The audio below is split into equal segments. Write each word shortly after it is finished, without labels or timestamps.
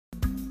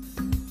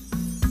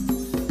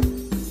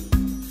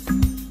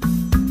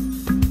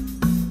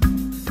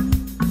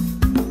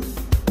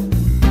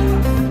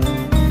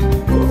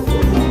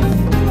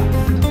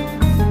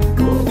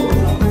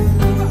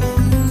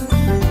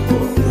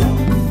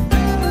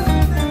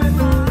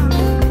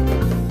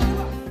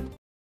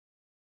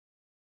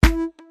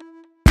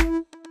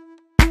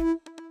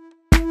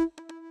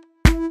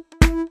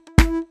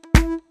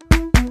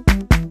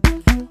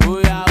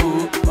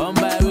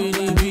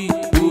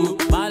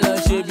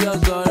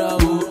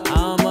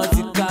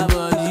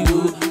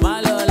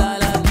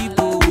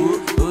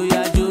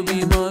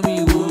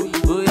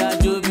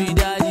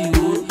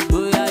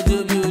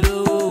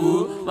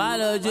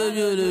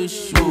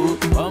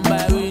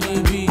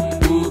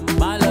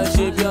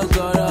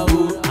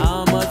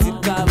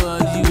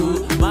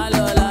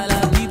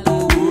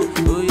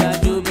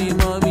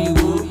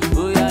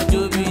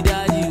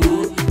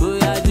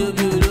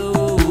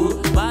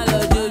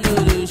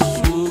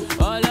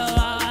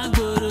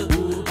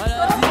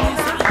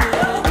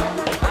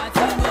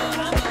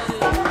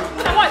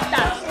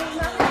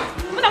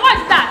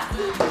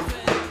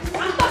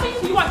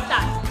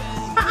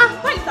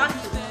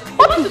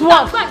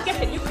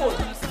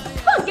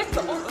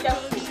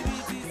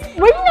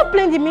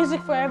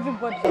music for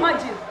everybody.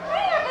 Imagine.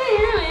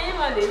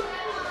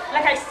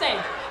 Like I said,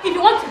 if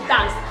you want to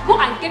dance, go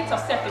and get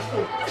yourself a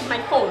phone. This is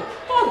my phone.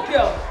 Oh,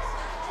 girl.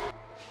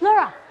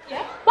 Laura,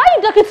 yeah? Why are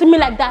you talking to me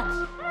like that?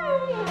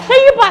 Hey,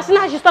 you pass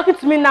now, she's talking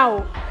to me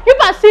now. You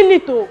pass seen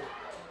it, oh.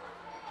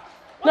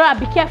 Laura,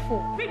 be careful.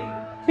 Really?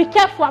 Be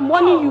careful, I'm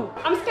warning you.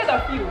 I'm scared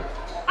of you.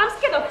 I'm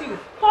scared of you.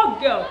 Poor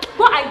girl.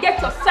 Go and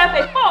get yourself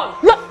a phone.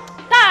 Look.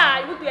 Ah,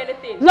 you won't do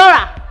anything.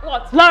 Laura.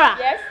 What? Laura.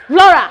 Yes?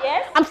 Laura.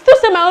 Yes? I'm still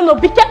saying my own no.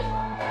 Be careful.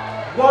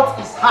 What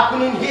is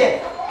happening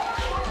here?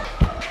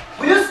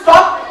 Will you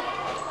stop?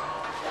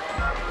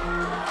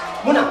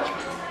 Muna,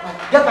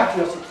 get back to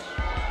your seat.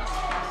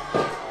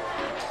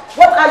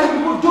 What are you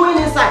people doing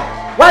inside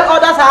while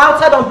others are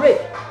outside on break?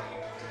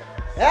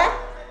 Eh?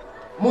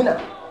 Muna,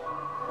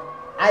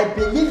 I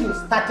believe you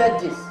started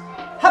this.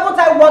 Haven't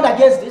I warned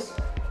against this?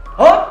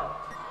 Huh?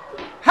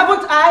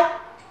 Haven't I?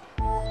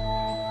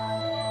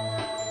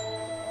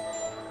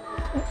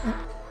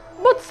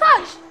 But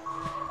Sarge,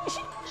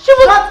 she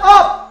was... Shut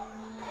up!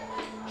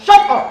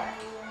 Shut up!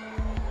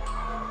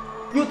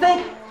 You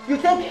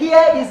think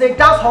here is a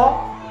dance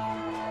hall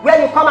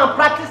where you come and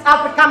practice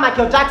African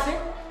Michael Jackson?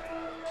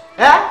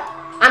 Eh?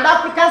 And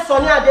African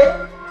Sonia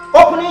Day?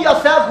 Opening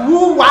yourself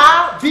woo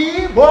wah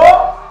be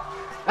bo?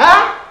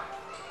 Eh?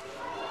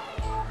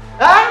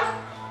 Eh?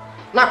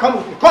 Now come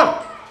with me.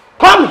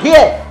 Come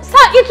here. Sir,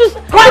 it was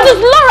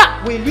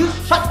Laura. Will you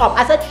shut up?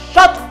 I said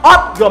shut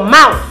up your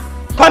mouth.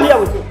 Come here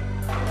with me.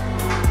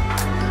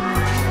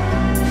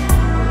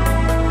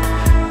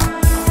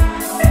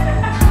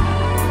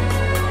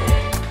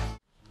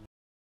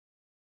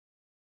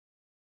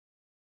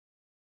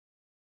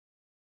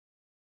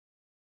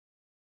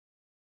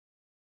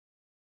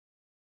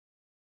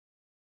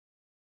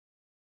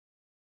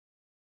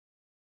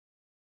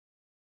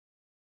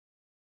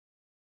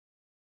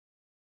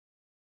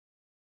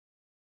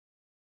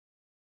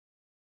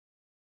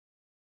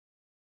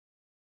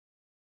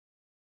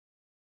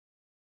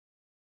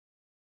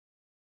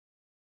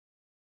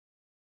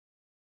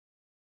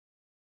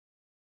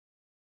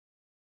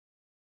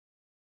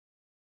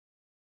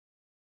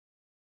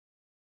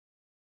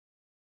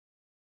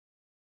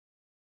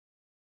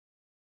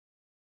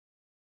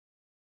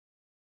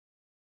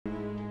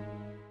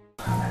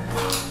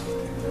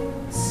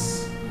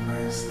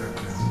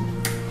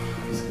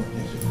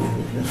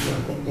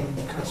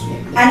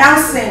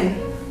 Announcing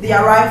the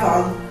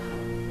arrival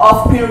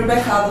of Queen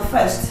Rebecca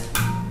I,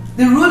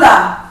 the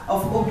ruler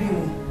of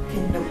Obiwu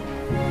Kingdom.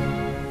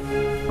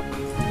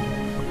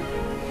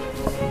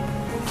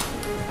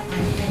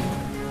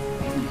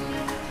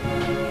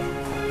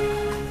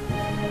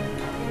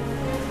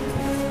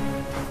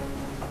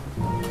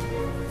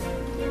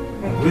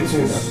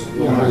 Greetings,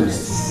 Your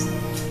Highness.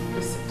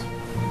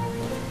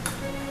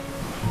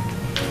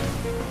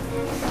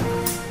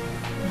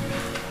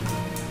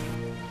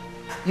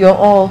 You're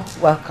all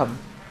welcome,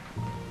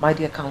 my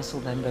dear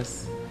council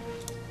members.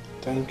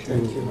 Thank you,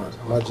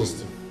 Madam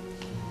Majesty.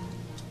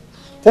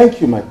 Thank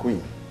you, my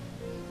queen.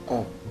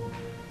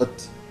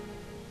 But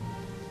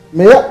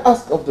may I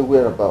ask of the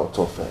whereabouts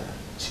of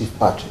Chief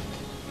Patrick?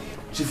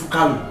 Chief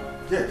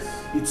Ukalu,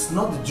 yes, it's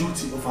not the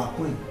duty of our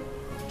queen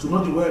to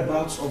know the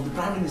whereabouts of the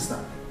Prime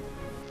Minister.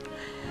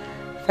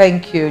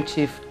 Thank you,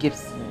 Chief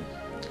Gibson.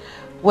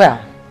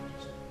 Well,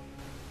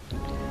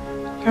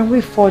 can we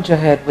forge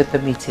ahead with the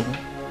meeting?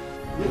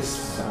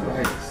 Yes,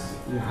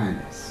 Your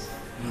Highness.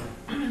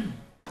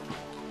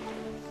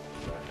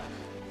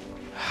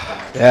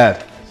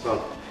 Dad. Son.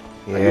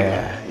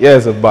 Yeah.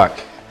 Yes, I'm back.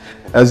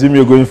 I assume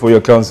you're going for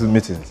your council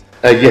meetings.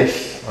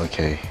 Yes.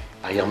 Okay.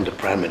 I am the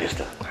Prime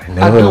Minister. I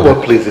know. I do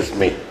what pleases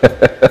me.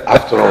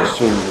 After all,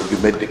 soon you'll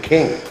be made the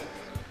king.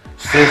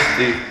 Since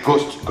the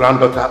ghost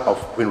granddaughter of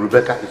Queen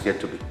Rebecca is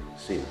yet to be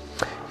seen.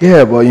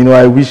 Yeah, but you know,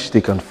 I wish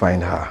they can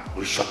find her.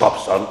 Well, shut up,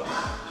 son.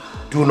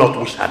 Do not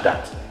wish her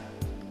that.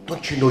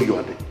 Don't you know you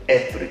are the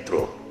heir to the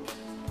throne?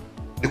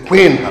 The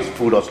queen has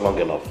fooled us long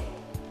enough.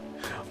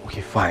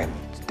 Okay, fine.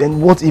 Then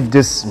what if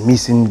this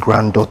missing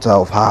granddaughter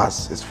of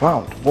hers is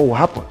found? What will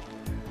happen?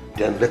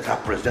 Then let her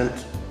present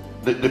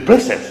the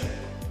princess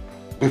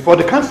before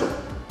the council.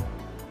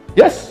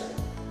 Yes.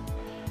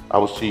 I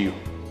will see you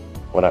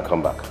when I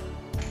come back.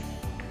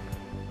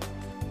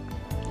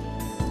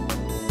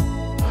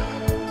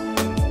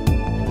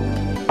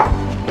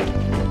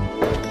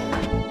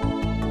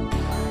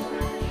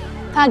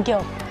 That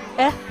girl,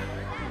 eh?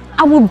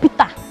 I will beat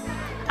her.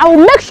 I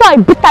will make sure I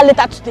beat her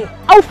later today.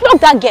 I will flog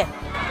that girl.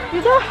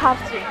 You don't have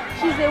to.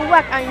 She's a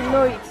whack and you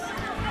know it.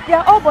 They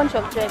are all a bunch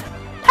of dread.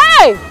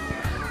 Hey!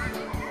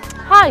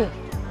 Hi.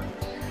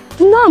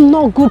 You know I'm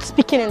not good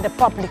speaking in the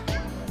public.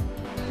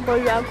 But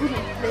you are good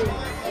in playing.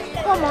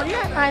 Come on,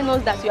 let I know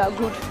that you are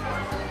good.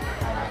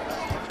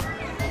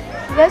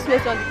 Let's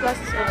wait till the class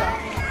is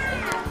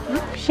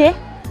over. She?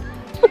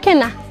 Okay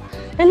now.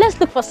 Then let's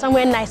look for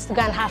somewhere nice to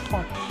go and have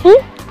fun.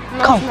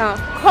 Not Come. now.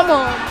 Come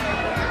on.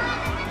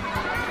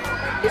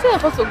 Instead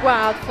of us to go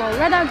out fun,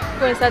 rather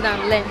go inside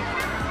and learn.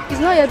 It's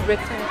not yet break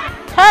time.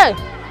 Hey!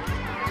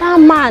 That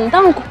man,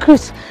 that Uncle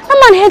Chris, that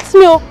man hates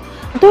me. Oh.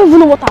 I don't even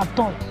know what I've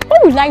done.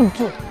 What will I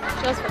do?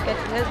 Just forget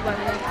it. Let's go and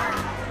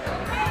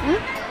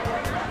learn.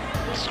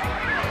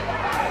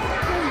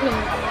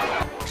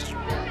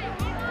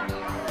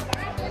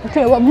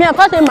 Okay, well, me, I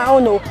can't say my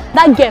own. No,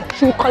 that girl,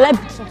 she will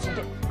collect between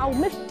today.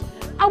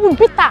 I will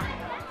beat her.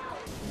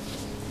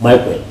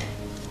 Michael,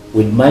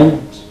 will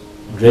mind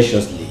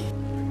graciously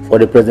for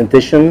the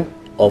presentation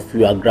of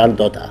your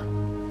granddaughter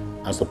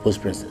and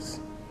supposed princess.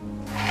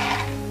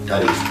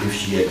 That is, if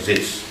she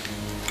exists.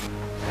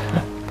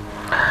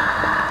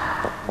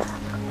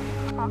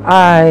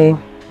 I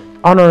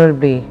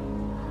honorably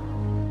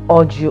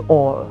urge you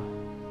all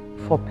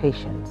for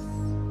patience.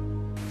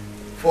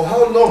 For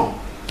how long?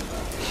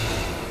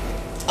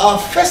 Our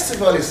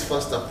festival is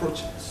fast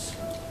approaching,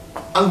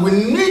 and we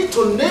need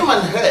to name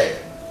an heir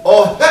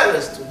or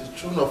heiress to the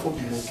throne of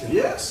Obimoke.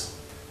 Yes.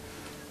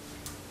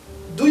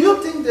 Do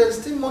you think there is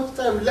still much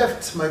time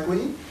left, my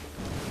queen?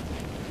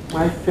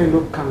 My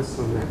fellow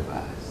council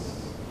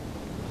members,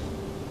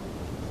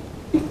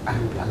 if I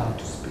am allowed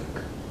to speak.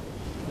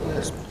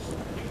 Yes.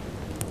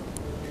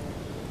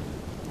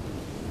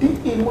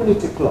 The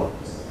immunity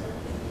clause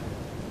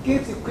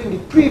gives the queen the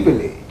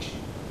privilege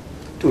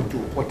to do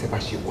whatever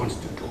she wants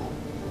to do.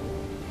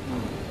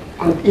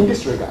 And in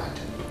this regard,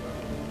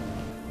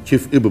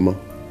 Chief Ibuma,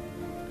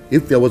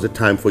 if there was a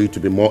time for you to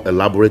be more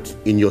elaborate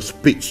in your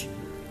speech,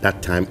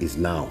 that time is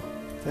now.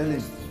 Tell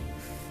him.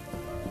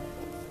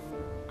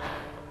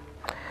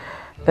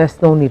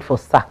 There's no need for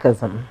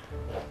sarcasm.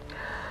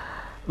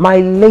 My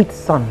late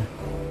son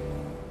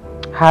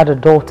had a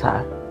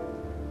daughter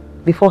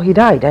before he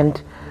died,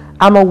 and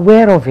I'm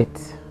aware of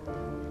it.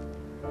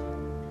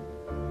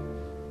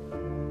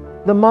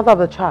 The mother of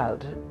the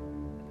child,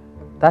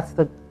 that's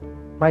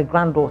my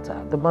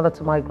granddaughter, the mother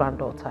to my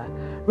granddaughter,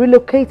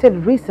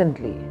 relocated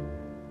recently.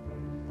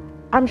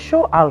 I'm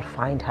sure I'll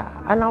find her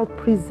and I'll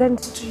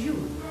present To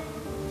you,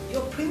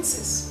 your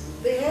princess,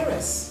 the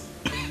heiress.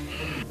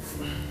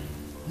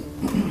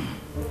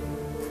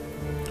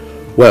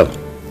 Well,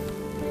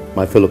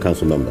 my fellow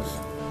council members,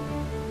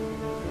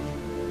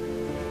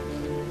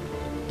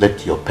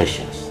 let your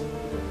patience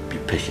be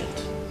patient.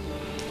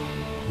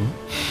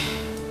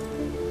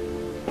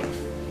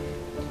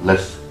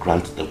 Let's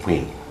grant the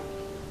queen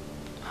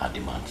her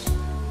demands.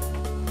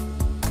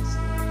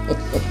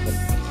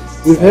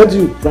 We heard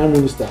you, Prime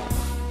Minister.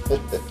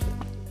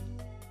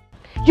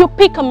 You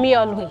pick on me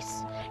always.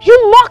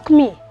 You mock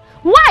me.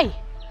 Why?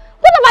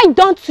 What have I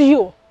done to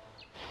you?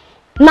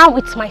 Now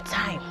it's my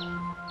time.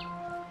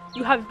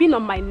 You have been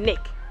on my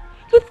neck.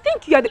 You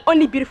think you are the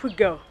only beautiful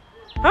girl,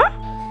 huh?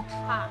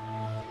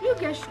 You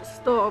guys should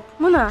stop.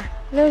 Mona,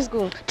 let's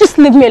go. Just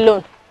leave me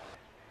alone.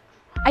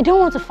 I don't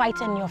want to fight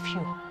any of you.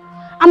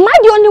 Am I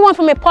the only one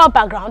from a poor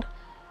background?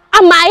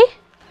 Am I?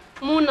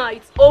 Mona,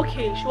 it's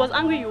okay. She was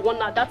angry you won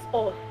her, that's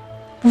all.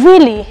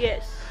 Really?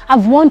 Yes.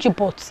 I've warned you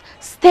both.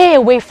 Stay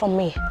away from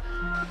me.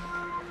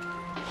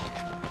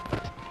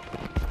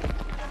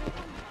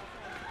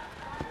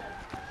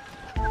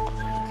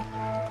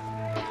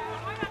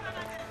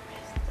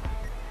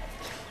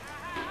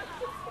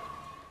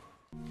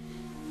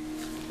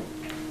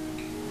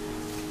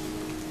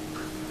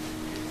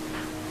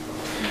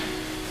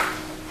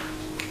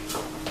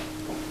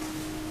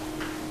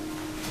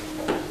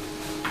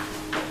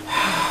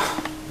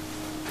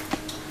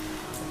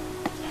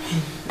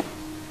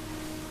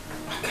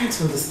 I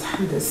can't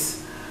understand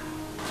this.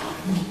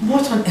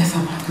 What on earth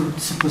am I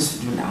supposed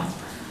to do now?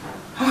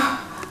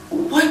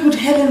 Why would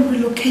Helen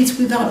relocate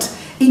without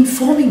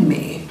informing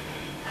me?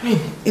 I mean,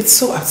 it's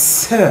so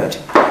absurd.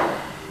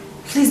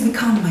 Please be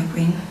calm, my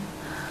queen.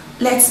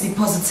 Let's be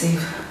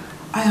positive.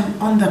 I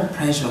am under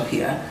pressure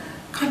here.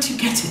 Can't you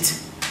get it?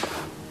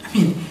 I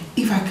mean,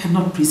 if I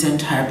cannot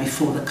present her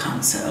before the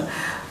council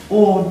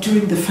or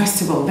during the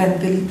festival, then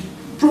the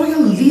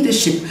royal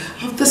leadership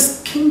of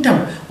this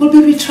kingdom will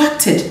be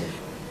retracted.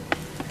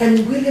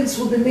 And Williams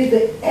will be made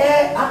the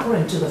heir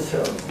apparent to the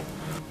throne.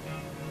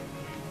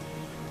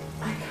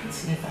 I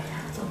can't let that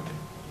happen.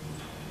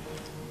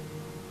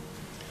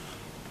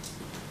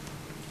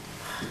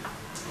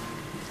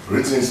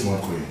 Greetings, my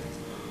queen.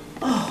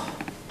 Oh,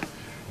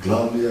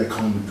 Gladly I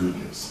come with good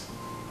news.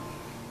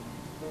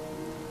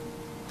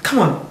 come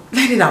on,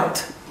 let it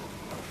out.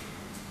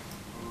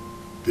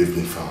 They've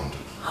been found.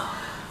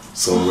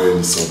 Somewhere in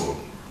the suburb.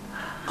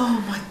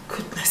 Oh my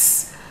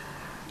goodness.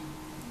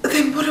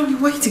 Then what are we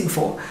waiting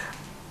for?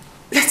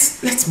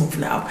 Let's move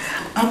now.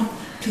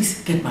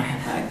 Please get my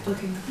handbag.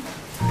 Okay.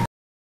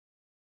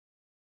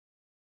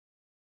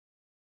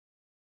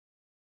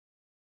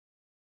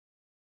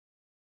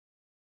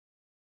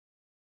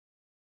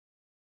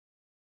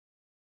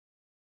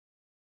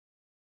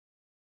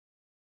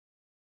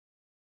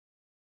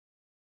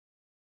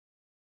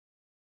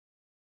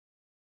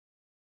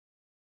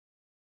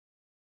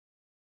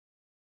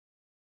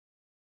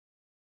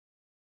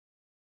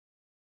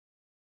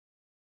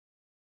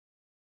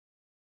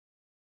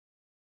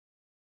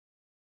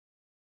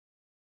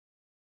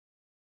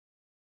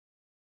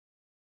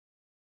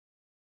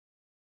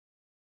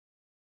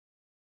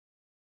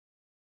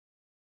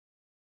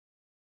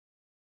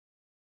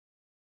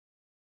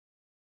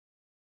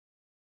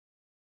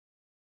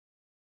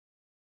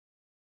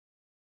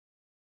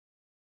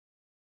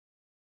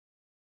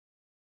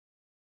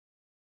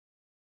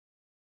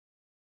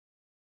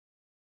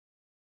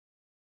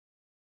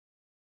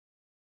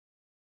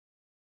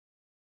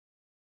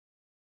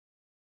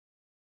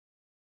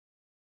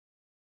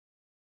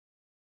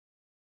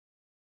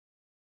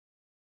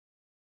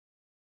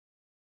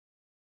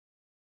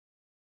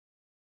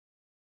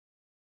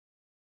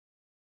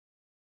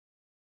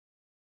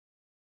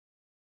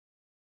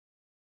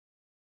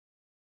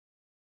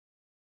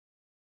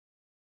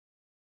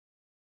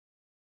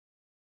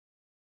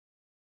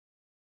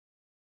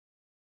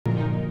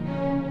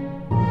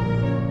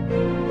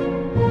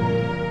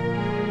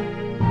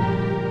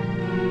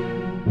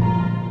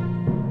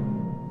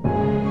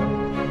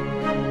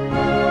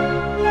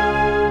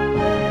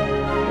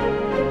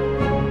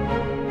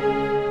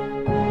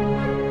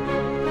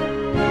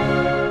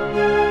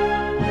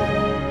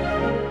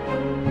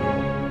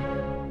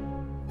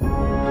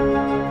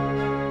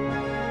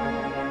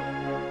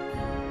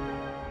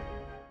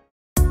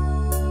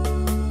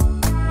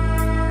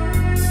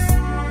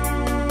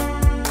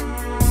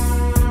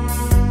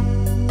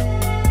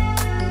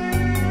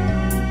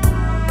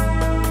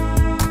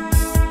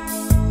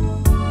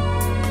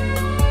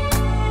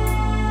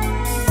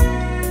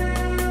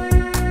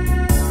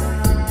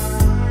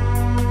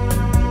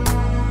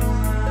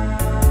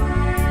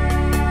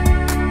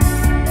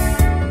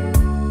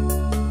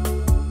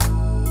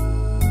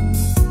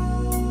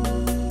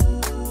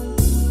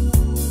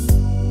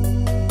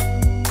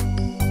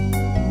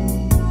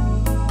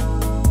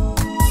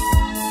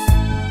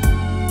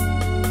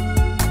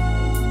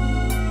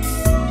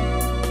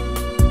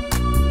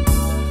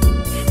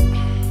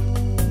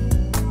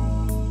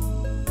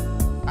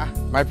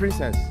 My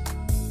princess.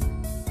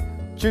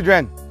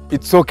 Children,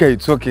 it's okay,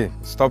 it's okay.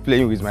 Stop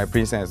playing with my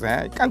princess.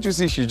 Eh? Can't you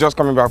see she's just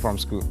coming back from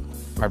school?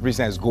 My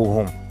princess, go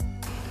home.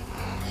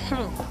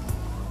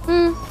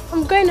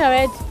 I'm going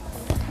already.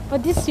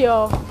 But this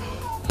your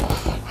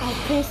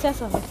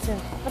princess of a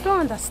thing. I don't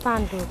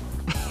understand though.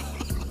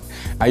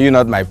 Are you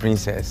not my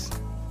princess?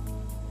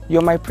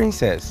 You're my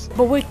princess.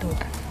 But wait though.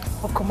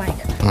 Uncle Mike,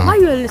 why are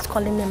you always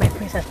calling me my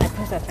princess, my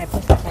princess, my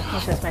princess, my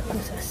princess, my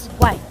princess?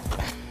 Why?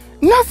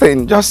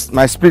 Nothing. Just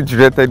my spirit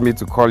directed me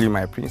to call you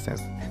my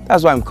princess.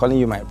 That's why I'm calling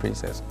you my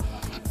princess.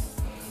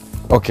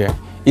 Okay.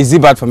 Is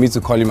it bad for me to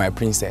call you my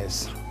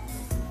princess?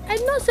 I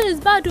did not say it's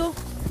bad though.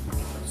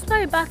 It's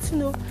not a bad thing,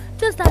 no.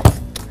 Just that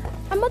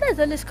my mother is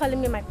always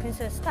calling me my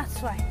princess. That's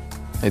why.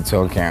 It's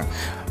okay.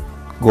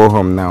 Go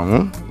home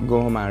now.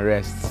 Go home and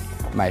rest.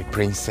 My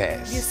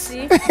princess. You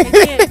see?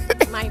 Again,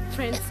 my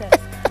princess.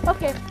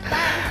 Okay,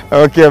 bye.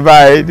 Okay,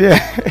 bye. Yeah.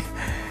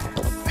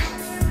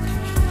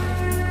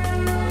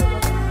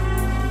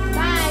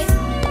 Bye.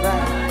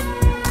 Bye.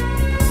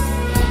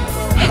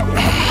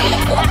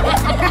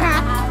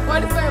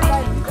 What is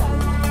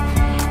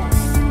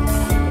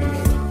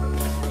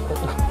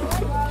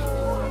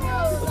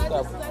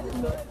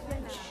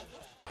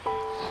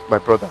My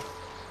brother,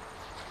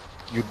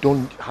 you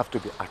don't have to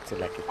be acting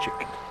like a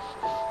chicken.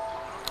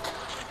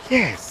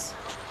 Yes.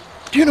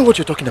 Do you know what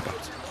you're talking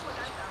about?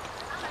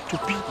 To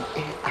be the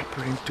heir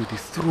apparent to the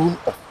throne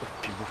of the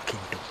Opiwo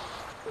kingdom.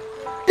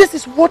 This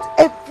is what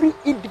every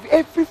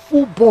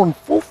full-born,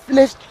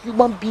 full-fleshed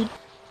human being,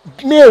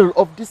 male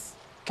of this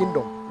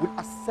kingdom will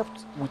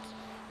accept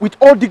with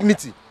all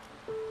dignity.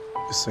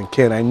 Listen,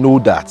 Ken, I know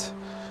that.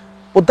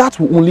 But that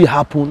will only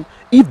happen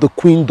if the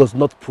queen does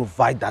not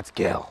provide that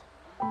girl.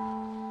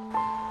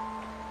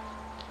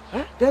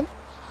 Huh? Then,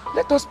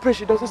 let us pray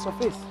she doesn't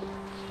surface.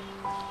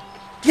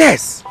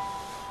 Yes!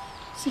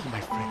 See,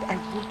 my friend, I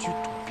want you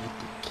to be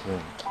the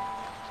king.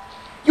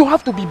 You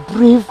have to be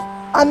brave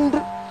and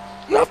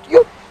you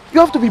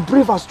have to be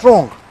brave and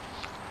strong.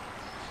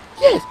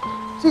 Yes.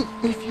 See,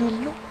 if you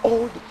know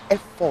all the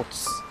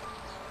efforts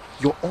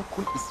your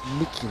uncle is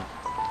making,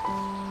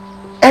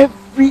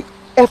 every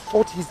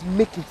effort he's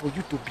making for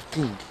you to be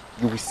king,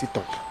 you will sit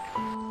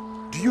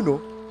up. Do you know?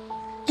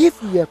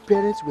 If your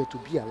parents were to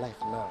be alive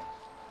now,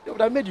 they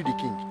would have made you the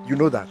king. You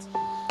know that?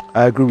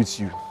 I agree with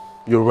you.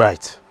 You're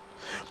right.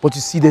 But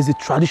you see, there's a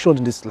tradition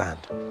in this land.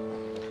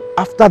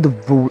 After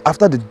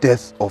the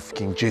death of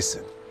King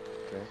Jason,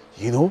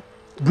 you know,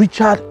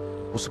 Richard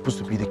was supposed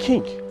to be the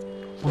king.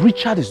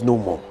 Richard is no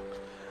more.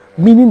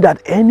 Meaning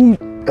that any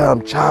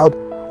child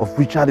of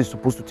Richard is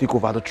supposed to take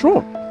over the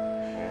throne.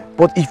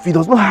 But if he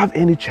does not have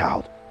any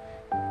child,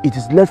 it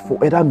is left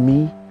for either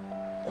me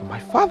or my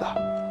father.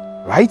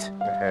 Right?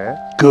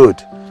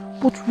 Good.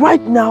 But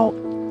right now,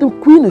 the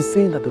queen is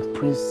saying that the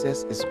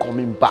princess is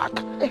coming back.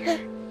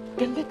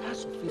 Then let her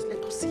surface,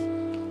 let us see.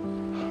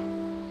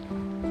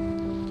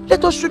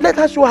 Let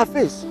her show her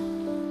face.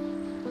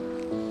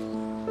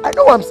 I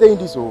know I'm saying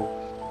this, oh.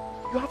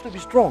 You have to be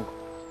strong.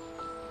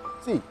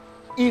 See,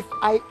 if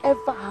I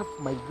ever have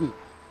my way,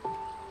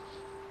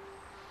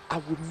 I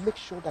will make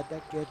sure that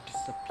that girl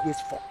disappears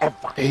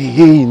forever.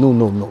 Hey, no,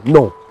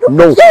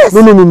 Yes.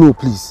 No,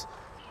 please.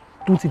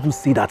 Don't even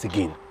say that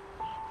again.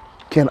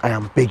 Ken, I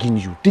am begging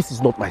you. This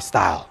is not my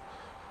style.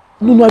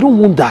 No, I don't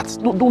want that.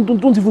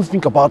 Don't even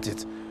think about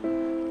it.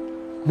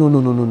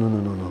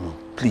 No.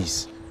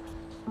 Please.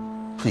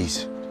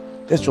 Please.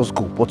 Let's just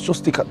go. But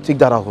just take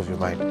that out of your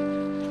mind.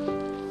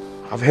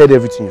 I've heard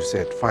everything you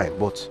said. Fine,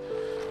 but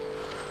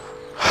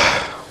I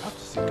have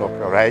to sit up,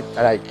 alright?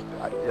 Like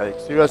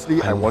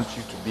seriously, I want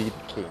you to be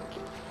the king.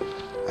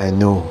 I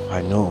know.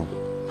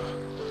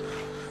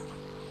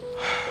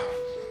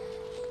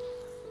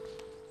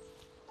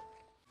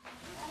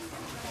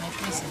 My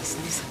princess,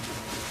 listen.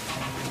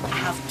 I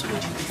have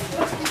told you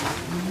before.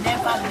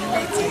 Never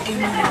let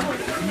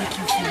anyone make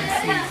you feel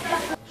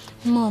inferior.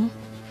 Mom,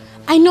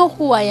 I know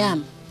who I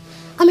am.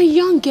 I'm a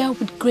young girl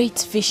with great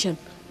vision.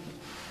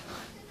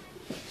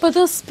 But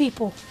those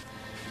people,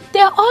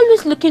 they're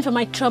always looking for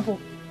my trouble.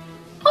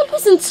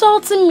 Always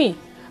insulting me.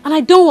 And I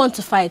don't want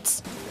to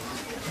fight.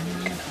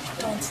 You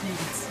don't need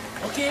it,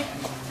 okay?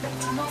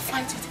 Do not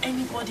fight with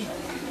anybody.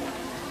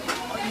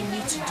 All you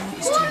need to do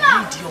is to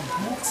read your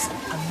books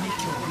and make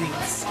your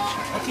grades,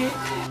 okay?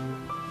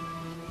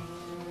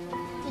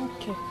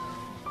 Thank you.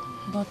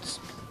 But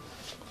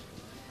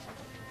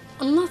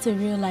I'm not a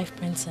real life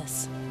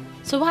princess.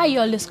 So why are you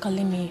always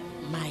calling me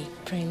my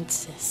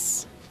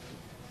princess?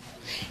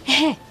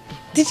 Hey,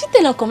 did you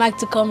tell Uncle Mike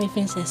to call me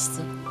princess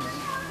too? No.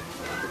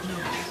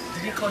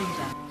 Did he call you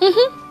that?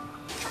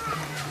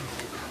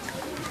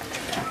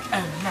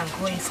 Now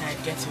go inside,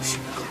 get your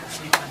sugar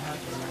so you can have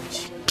your lunch.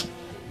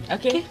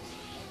 Okay?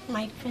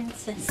 My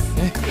princess.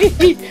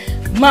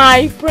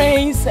 My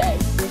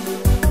princess.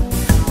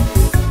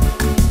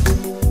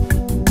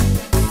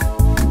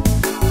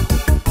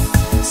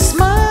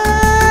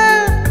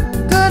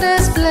 God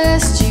has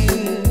blessed you.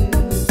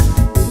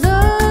 No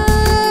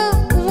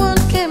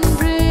one can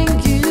bring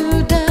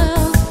you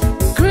down.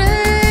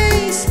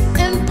 Grace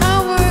and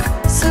power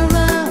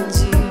surround.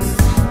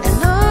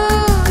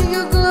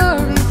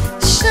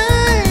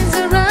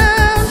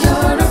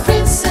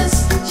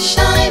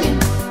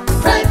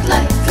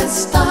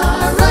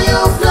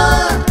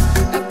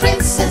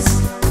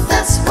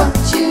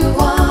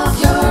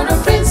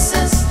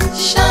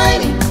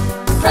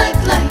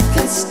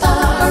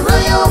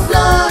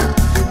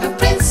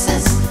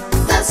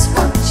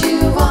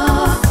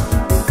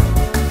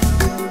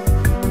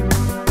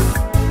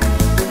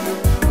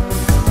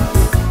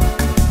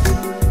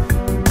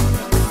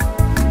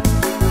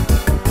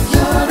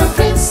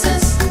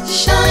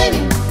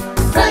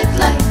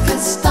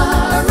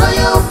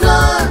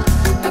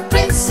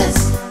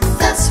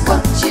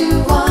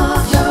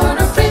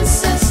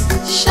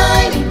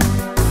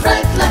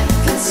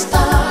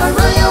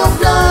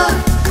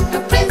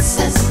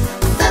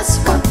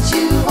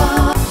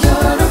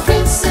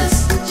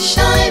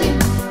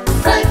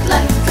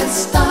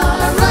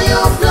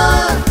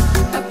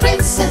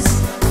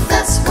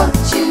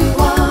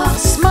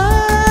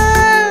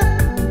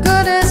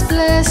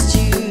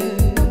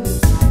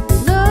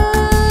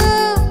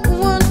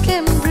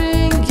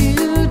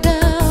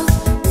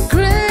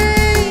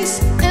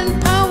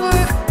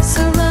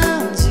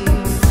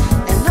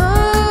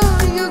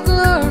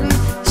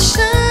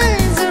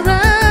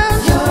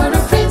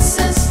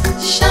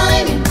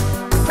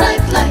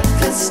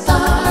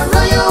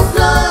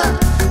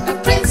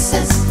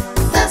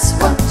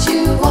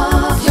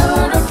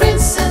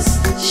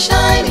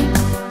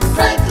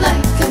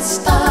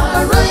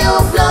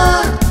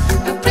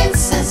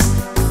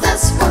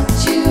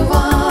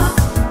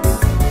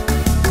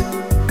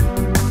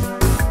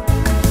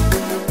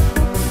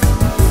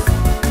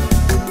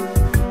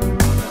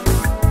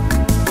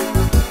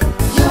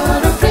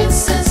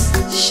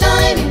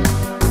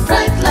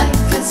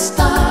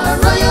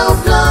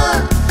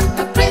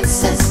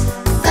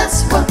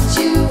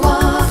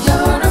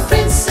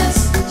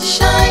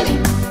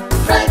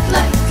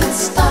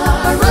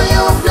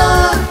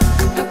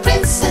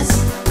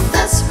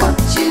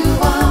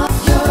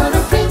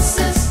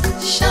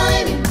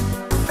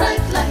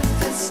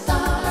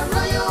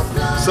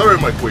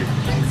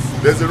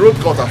 There's a road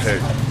cut ahead.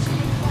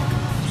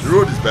 The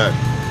road is bad.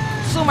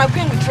 So my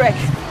queen will trek.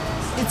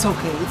 It's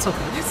okay, it's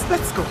okay. Let's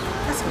go.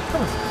 Let's go.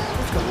 Come on.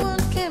 Let's go.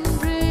 What can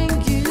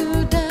bring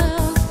you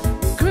down?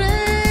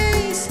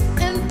 Grace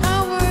and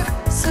power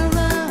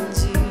surround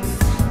you,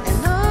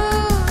 and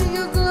all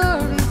your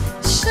glory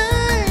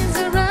shines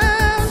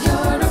around.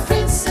 You're a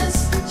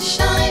princess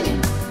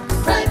shining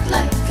bright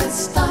like a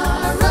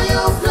star.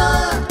 Royal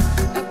blood,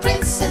 a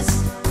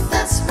princess,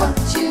 that's what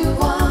you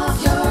are.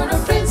 You're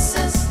a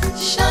princess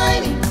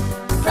shining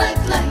bright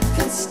like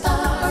a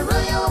star.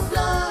 Royal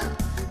blood,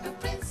 a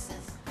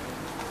princess.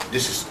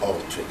 This is all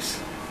tricks.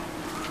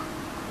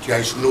 There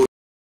is no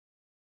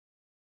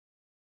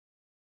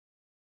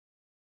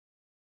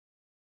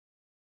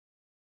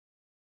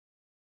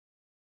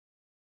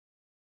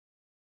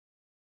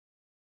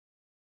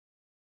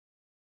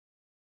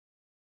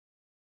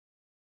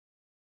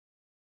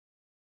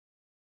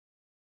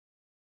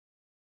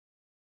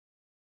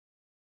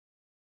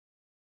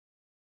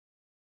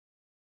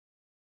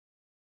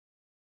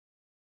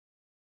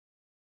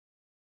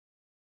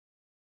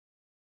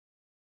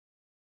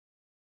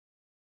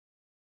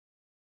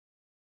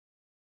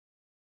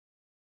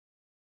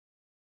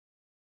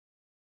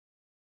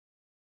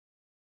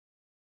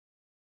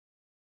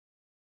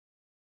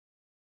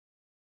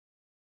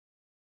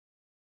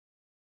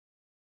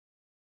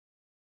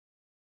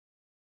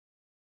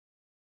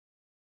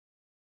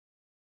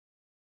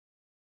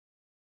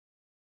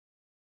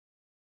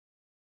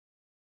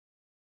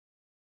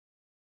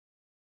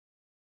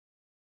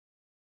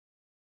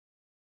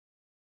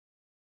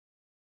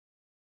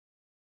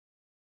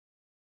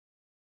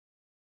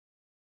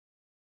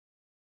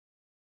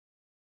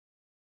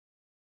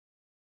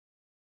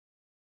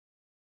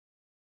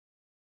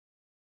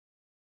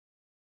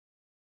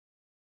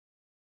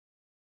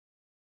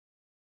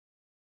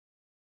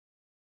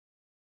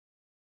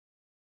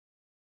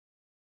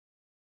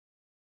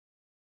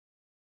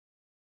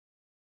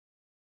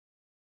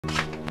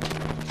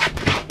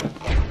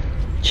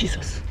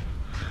Jesus.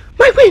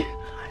 My queen!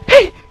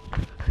 Hey!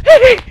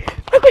 Hey!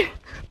 My queen!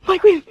 My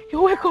queen!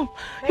 You're welcome!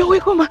 You're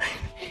welcome! My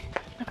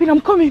queen, I'm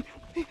coming!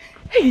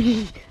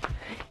 Hey!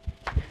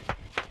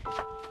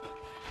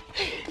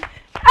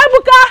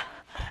 Ebuka!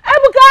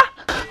 Ebuka!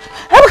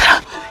 Ebuka!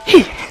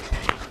 Hey!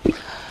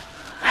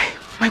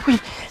 My queen,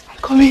 I'm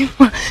coming!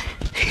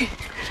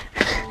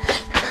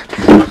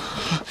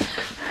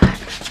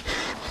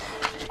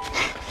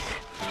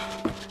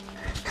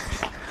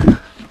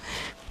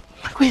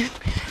 My queen,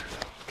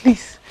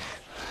 please.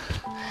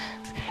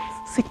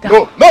 Sit down.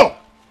 No, no!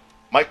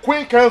 My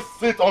queen can't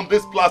sit on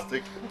this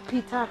plastic.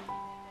 Peter,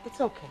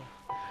 it's okay.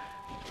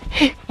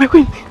 Hey, my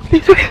queen,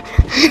 please wait.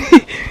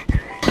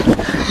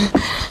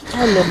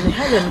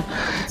 Helen,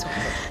 it's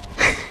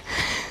okay.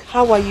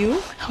 How are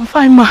you? I'm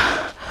fine, ma.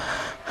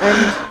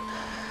 And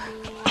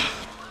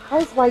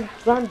how's my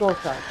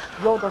granddaughter,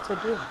 your daughter,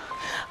 doing?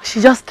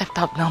 She just stepped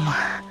up now, ma.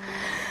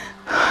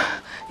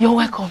 You're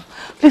welcome.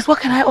 Please, what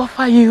can I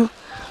offer you?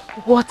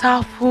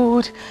 Water,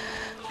 food,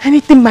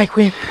 anything, my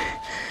queen.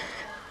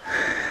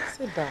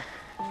 Sit down.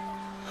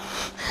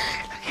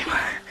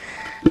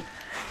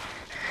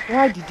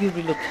 Why did you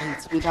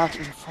relocate without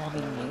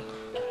informing me?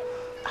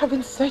 I've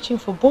been searching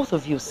for both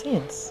of you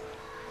since.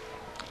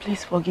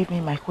 Please forgive me,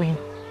 my queen.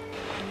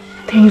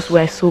 Things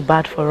were so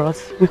bad for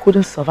us, we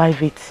couldn't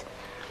survive it.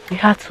 We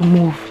had to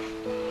move.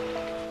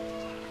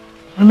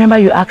 Remember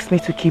you asked me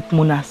to keep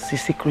Muna's a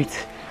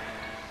secret.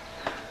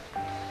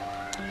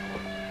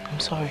 I'm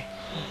sorry.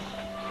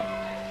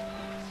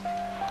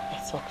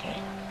 It's okay.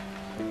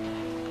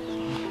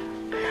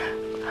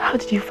 How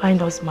did you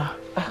find us, ma?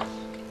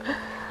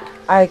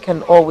 I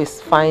can always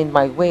find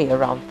my way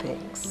around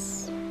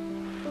things.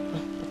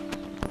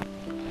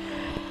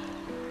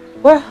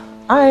 Well,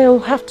 I'll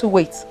have to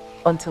wait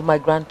until my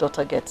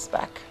granddaughter gets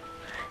back.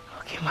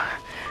 Okay, ma.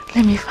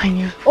 Let me find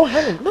you. Oh,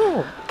 Helen,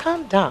 no.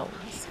 Calm down.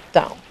 Sit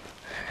down.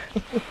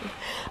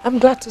 I'm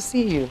glad to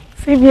see you.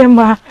 Same here,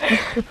 ma.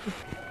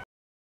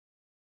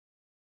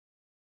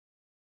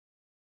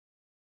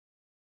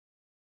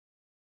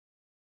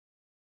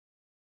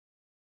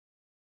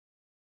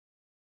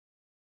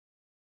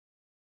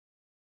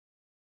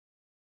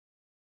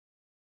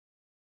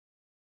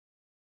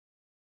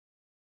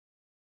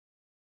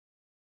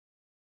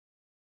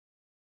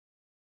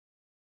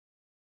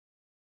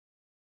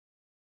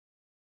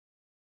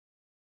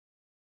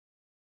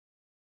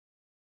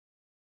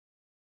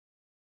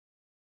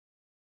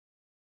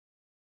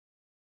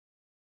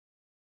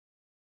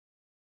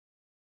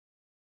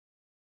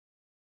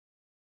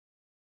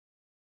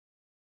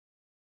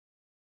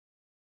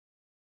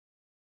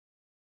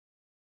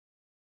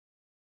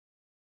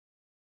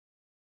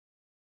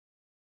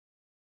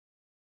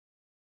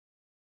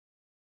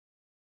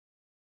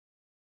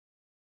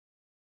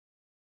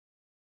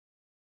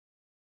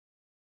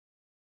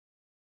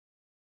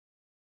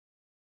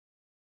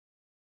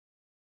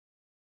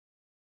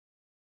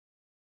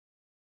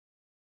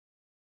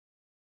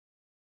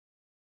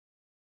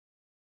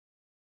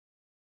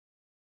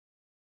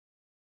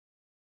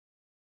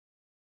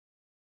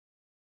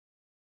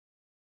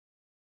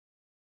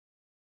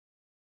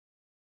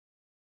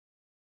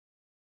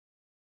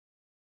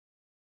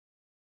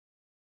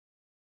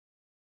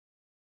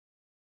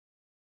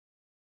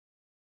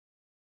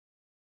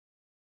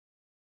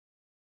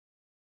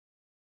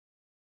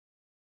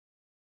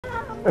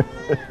 I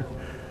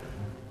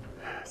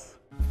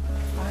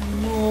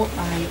know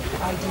I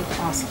did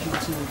ask you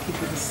to keep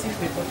it a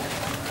secret, but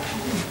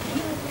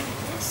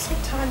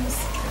sometimes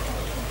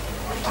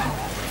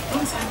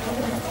things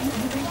happen and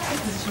you don't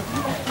take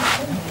decisions.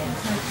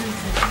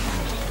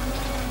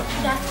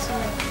 That's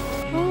all.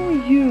 Oh,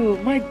 you,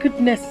 my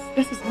goodness,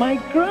 this is my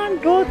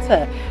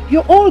granddaughter.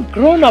 You're all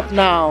grown up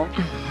now.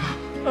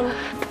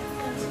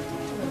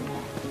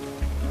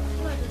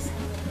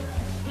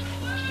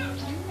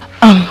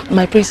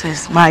 My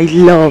princess, my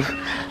love.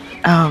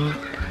 Can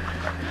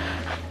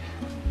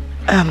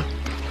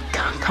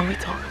we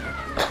talk?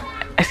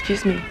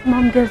 Excuse me.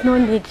 Mom, there's no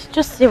need.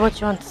 Just say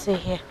what you want to say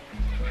here.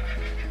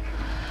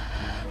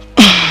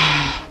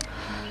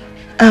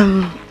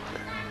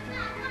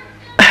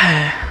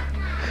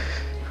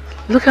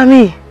 Look at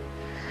me.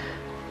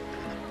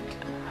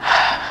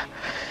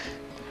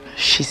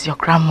 She's your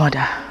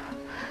grandmother,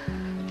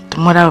 the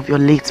mother of your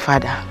late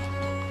father.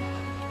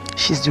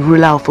 She's the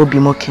ruler of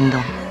Obimo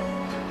Kingdom.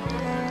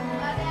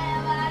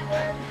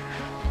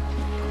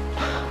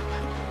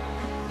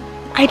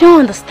 I don't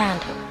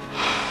understand.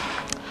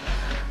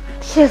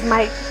 She's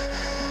my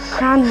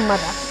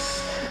grandmother,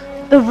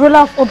 the ruler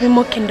of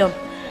Obimo Kingdom.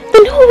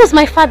 Then who was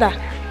my father?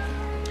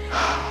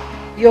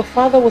 Your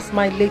father was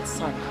my late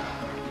son,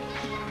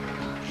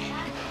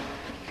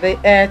 the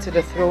heir to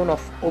the throne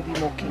of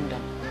Obimo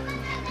Kingdom.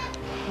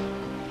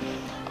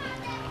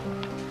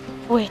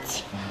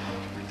 Wait,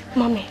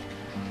 Mommy.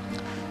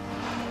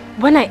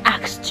 When I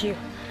asked you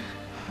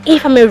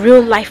if I'm a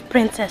real life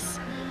princess,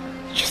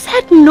 you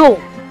said no.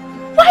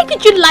 Why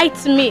did you lie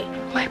to me?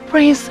 My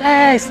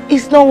princess,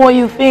 it's not what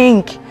you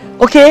think,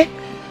 okay?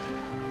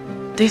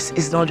 This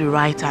is not the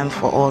right time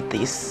for all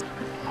this.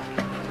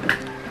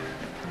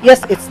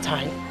 Yes, it's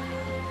time.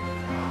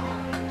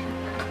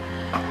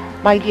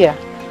 My dear,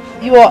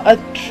 you are a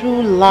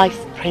true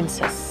life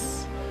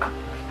princess.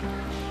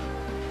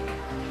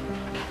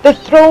 The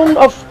throne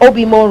of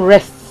Obimo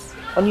rests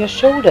on your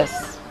shoulders.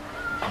 Yes.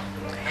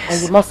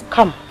 And you must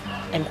come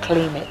and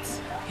claim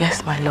it.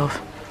 Yes, my love.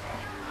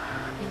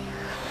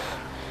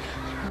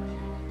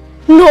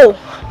 No!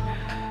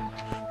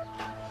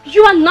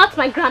 You are not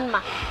my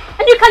grandma.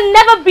 And you can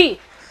never be.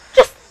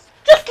 Just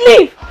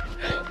leave!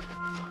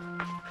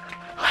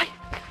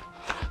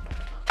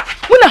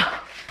 Muna!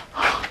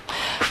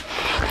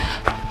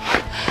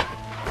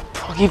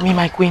 Forgive me,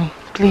 my queen,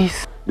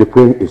 please. The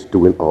queen is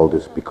doing all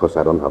this because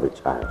I don't have a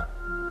child.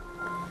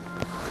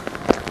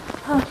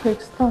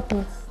 Patrick, stop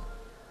it.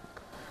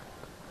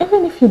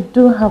 Even if you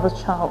do have a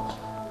child,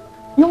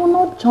 you will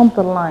not jump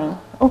the line,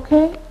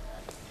 okay?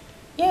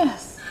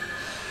 Yes.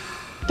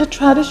 The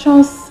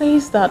tradition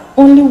says that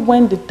only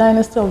when the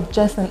dynasty of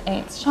Jason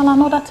ends shall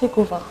another take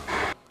over.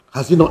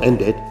 Has it not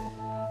ended?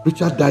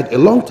 Richard died a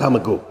long time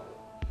ago.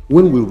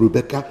 When will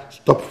Rebecca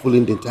stop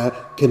fooling the entire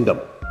kingdom?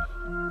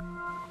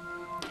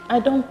 I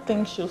don't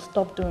think she'll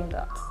stop doing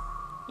that.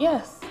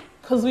 Yes,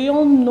 because we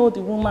all know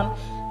the woman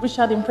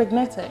Richard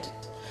impregnated,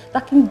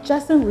 that King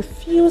Jason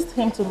refused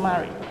him to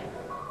marry.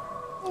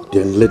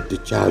 Then let the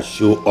child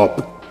show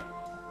up.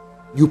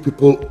 You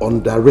people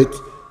underrate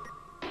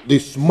the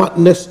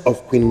smartness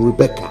of Queen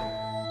Rebecca.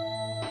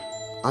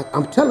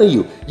 I'm telling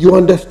you, you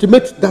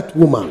underestimate that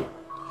woman.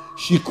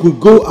 She could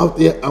go out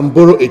there and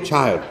borrow a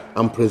child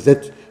and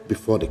present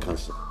before the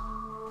council.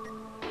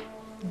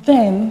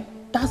 Then,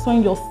 that's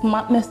when your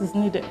smartness is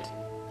needed.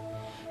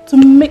 To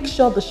make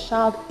sure the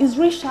child is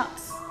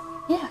Richard's.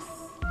 Yes.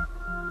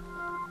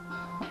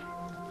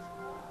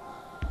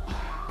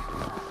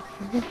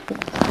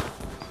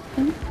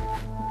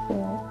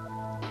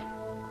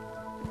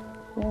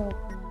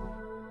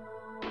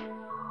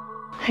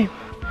 Hey,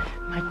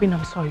 my queen,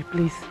 I'm sorry,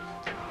 please.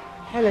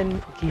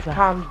 Helen, forgive her.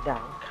 Calm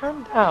down,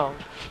 calm down.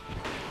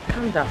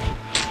 Calm down.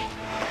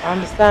 I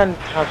understand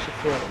how she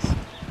feels.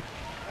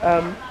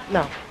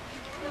 Now,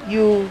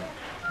 you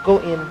go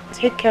in,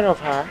 take care of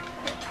her,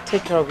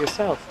 take care of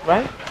yourself,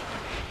 right?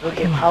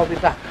 Okay, I'll be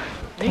back.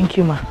 Thank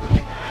you, ma.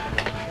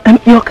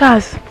 Your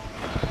cars?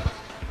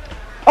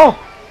 Oh,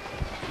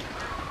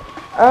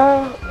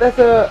 there's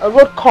a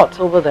road cut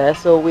over there,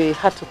 so we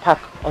had to park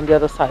on the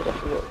other side of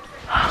the road.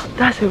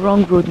 That's a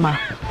wrong road, ma.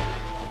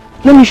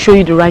 Let me show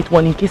you the right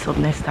one in case of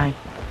next time.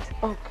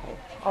 Okay,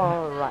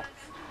 all right.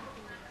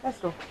 Let's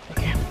go.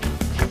 Okay.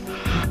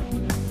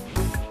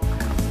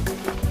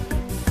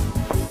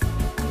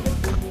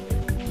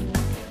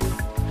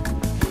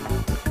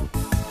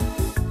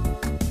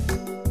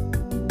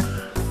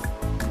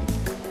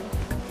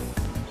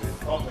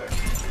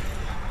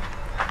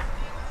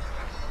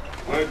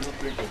 Where do you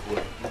think of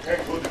going? You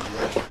can't go this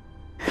way.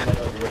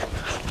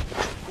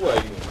 Who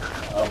are you?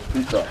 I'm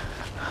Peter,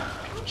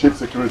 Chief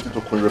Security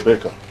to Queen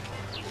Rebecca.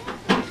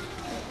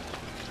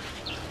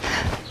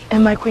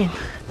 And my queen,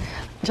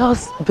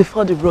 just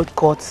before the road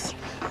cuts,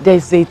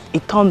 there's a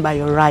turn by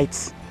your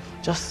right.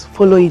 Just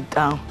follow it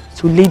down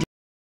to lead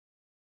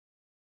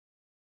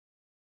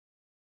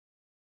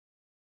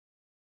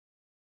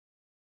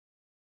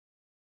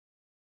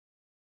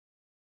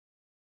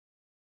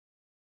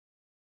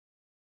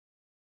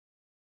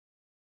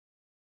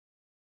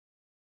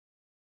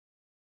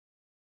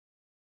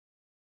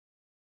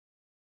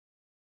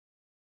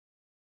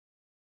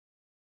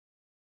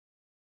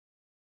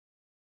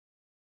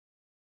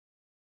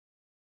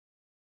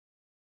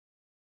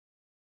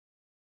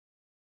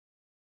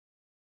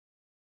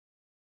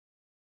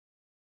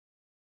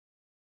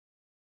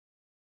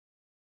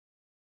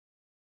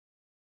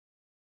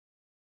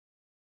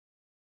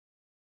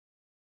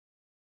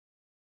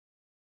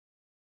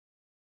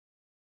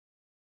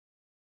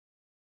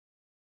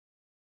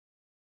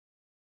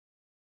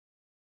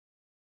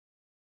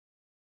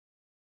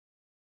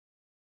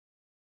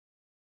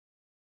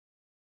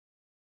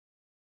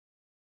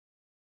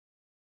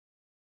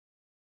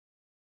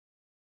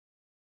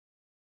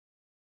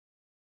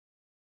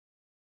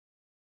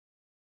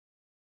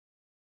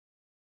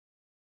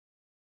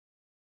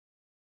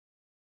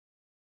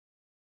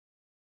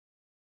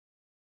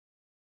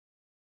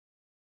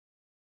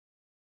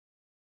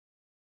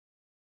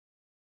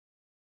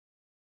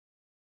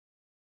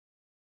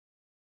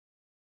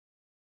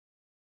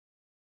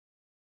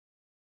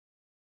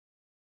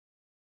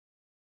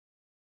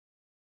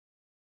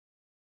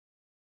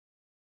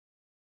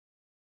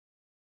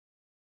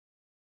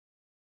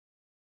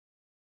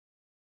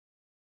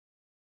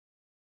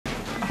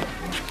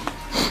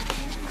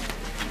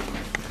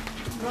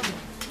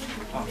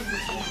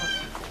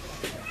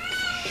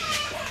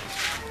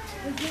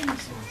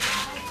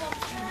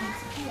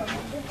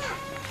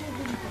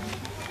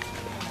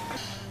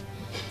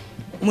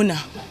Muna.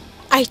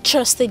 I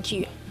trusted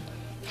you.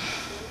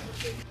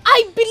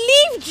 I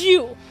believed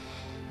you.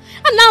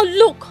 And now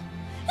look,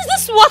 is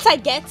this what I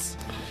get?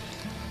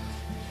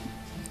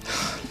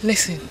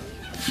 Listen,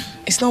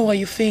 it's not what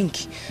you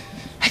think.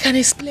 I can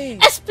explain.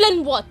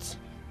 Explain what?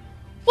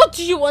 What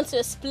do you want to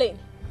explain?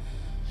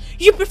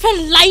 You prefer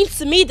lying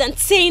to me than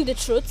saying the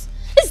truth?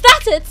 Is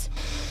that it?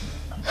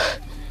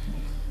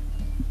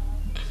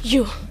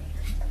 You.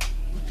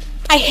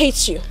 I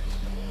hate you.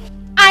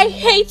 I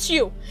hate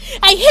you.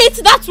 I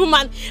hate that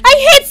woman.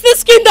 I hate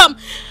this kingdom.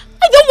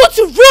 I don't want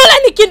to rule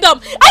any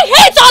kingdom. I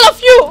hate all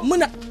of you.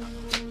 Muna.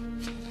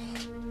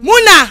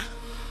 Muna.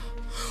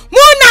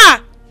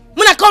 Muna.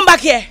 Muna, come back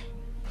here.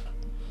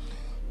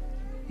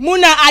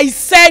 Muna, I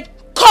said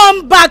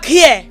come back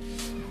here.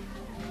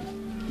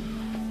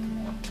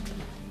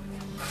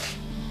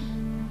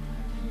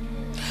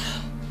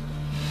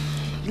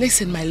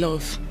 Listen, my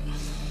love.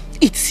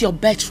 It's your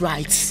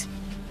birthright.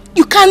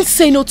 You can't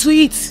say no to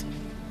it.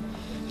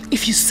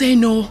 If you say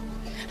no,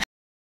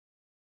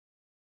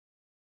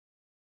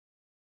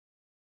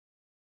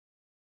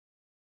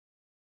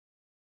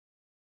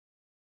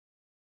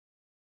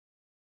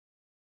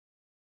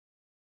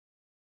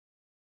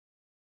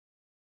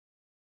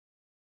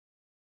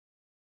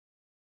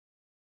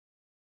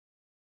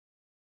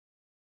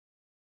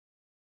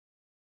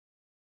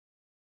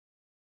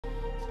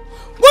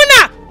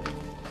 Muna!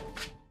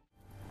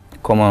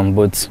 Come on,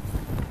 but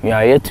you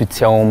are here to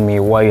tell me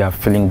why you are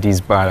feeling this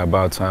bad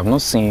about her. I've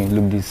not seen you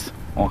look this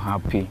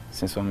unhappy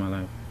since all my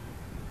life.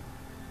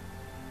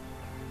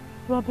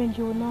 Robin,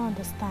 you will not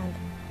understand.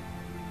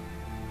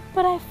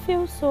 But I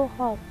feel so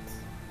hurt.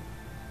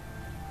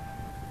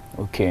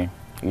 Okay,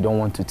 you don't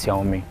want to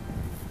tell me.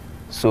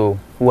 So,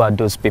 who are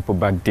those people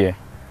back there?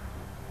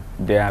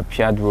 They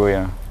appeared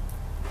royal.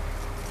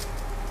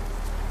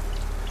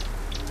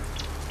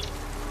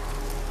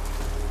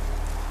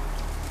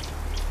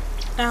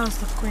 That was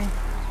the queen.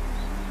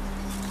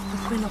 The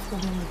queen of the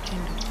woman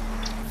kingdom.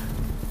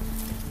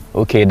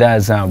 Okay,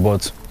 that's her,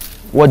 but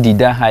what did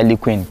that highly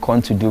queen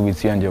come to do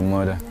with you and your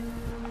mother?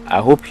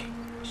 I hope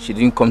she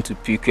didn't come to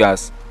pick you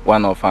as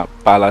one of her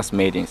palace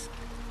maidens.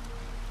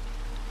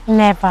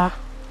 Never.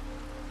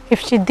 If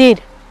she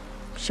did,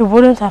 she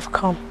wouldn't have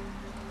come.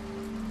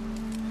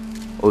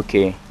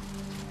 Okay.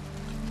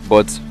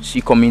 But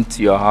she coming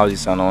to your house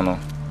is an honor.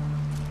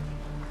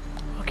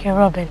 Okay,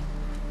 Robin.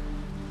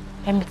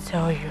 Let me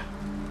tell you.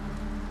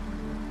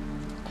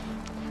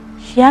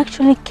 She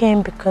actually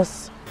came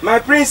because... My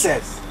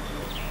princess!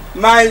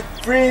 My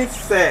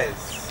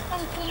princess!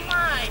 Uncle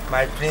Mike!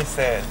 My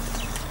princess!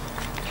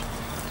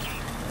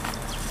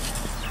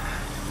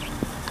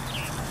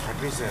 My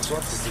princess,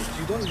 what is it?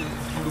 You don't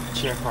look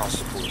cheerful, I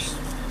suppose.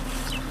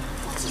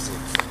 What is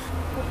it?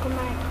 Uncle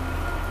Mike,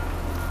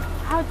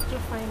 how did you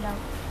find out?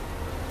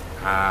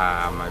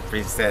 Ah, my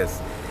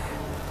princess.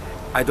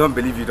 I don't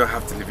believe you don't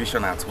have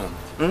television at home.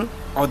 Hmm?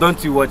 Or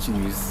don't you watch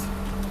news?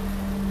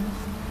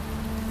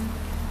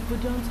 We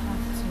don't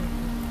have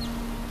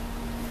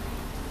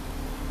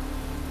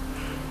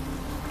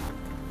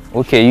to.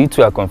 Okay, you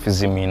two are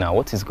confusing me now.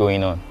 What is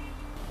going on?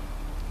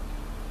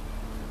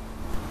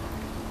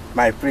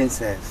 My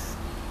princess,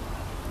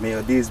 may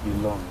your days be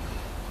long.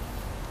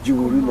 You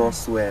will rule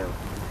us well.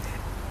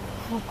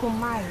 Uncle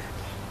Mike.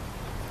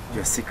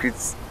 Your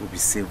secrets will be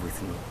safe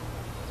with me.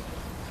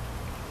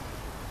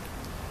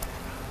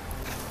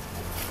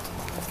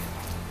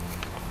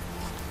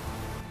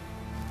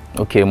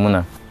 Okay,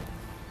 Muna.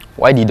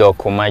 Why did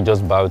Okomai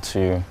just bow to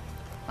you?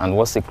 And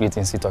what secret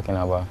is he talking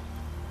about?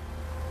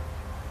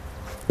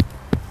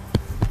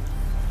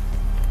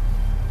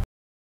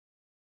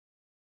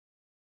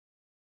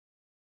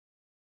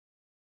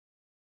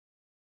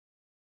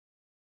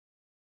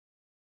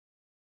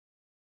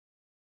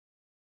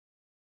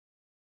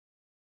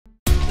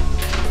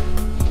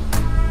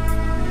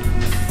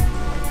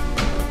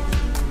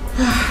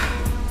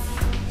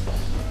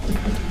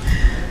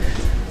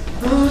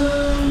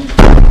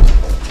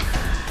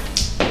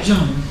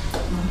 John,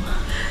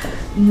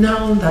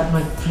 now that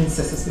my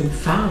princess has been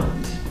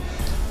found,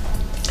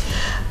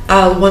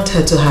 I'll want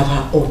her to have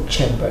her own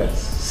chamber,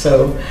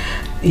 so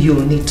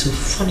you'll need to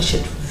furnish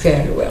it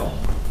very well.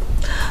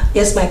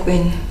 Yes, my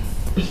queen.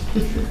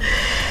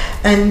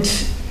 And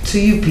to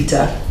you,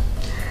 Peter,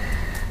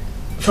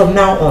 from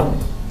now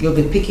on, you'll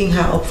be picking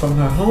her up from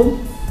her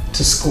home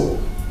to school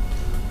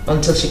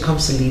until she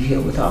comes to live here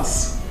with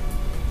us.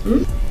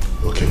 Hmm?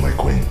 Okay, my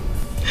queen.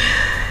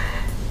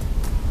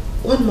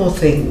 One more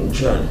thing,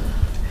 John.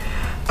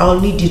 I'll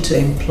need you to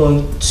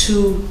employ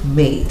 2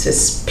 maids,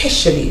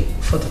 especially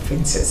for the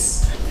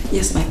princess.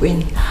 Yes, my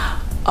queen.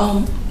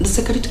 The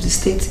secretary to the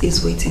state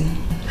is waiting.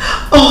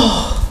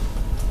 Oh!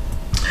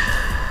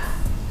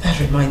 That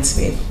reminds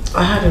me.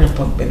 I had an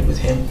appointment with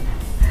him.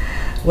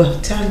 Well,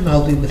 tell him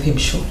I'll be with him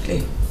shortly.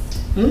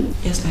 Hmm?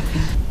 Yes, my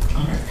queen.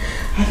 Alright.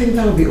 I think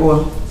that'll be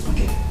all.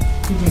 Okay.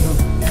 Here we go.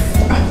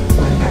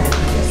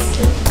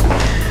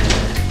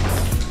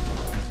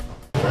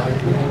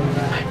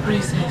 My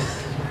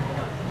princess,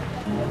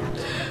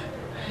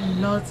 a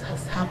lot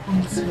has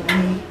happened to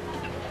me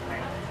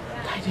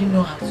that didn't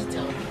know how to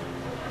tell you.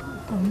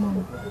 Oh,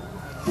 Mom.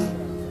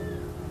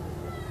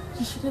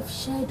 You should have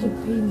shared your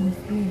pain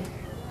with me.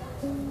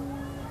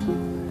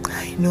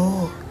 I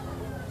know.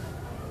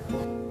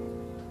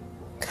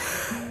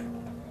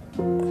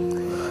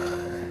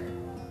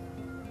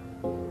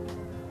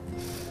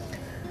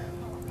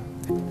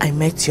 I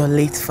met your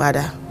late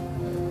father.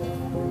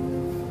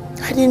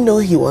 I didn't know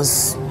he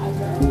was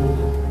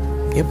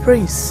a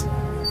prince,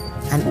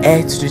 an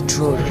heir to the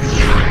throne.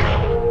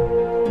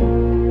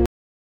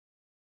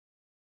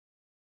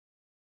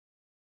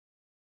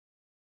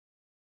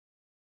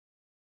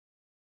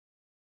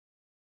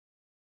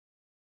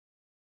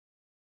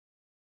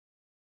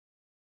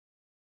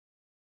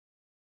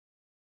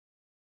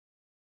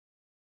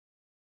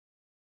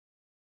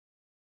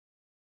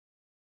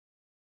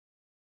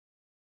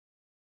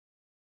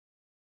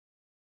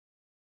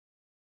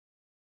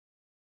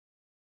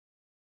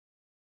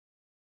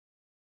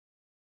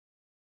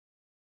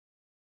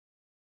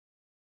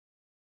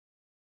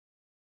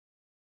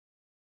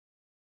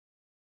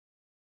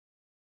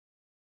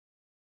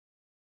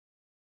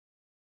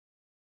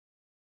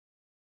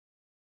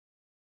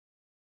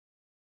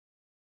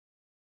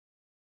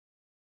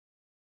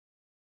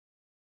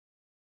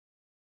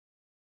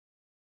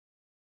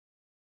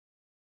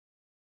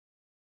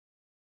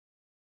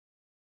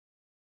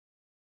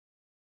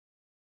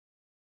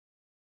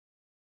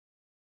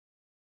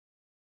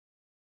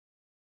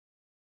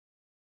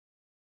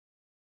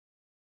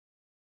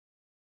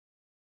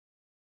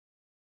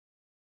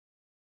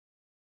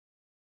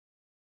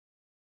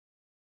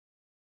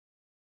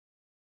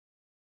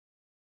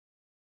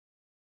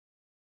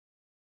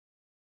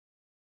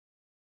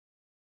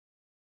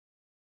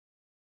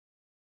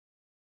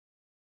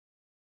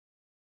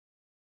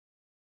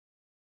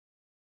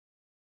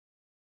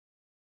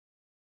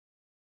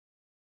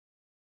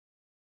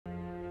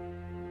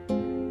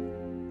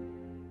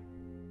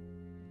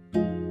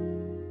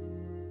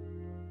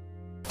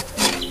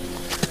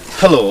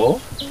 Hello.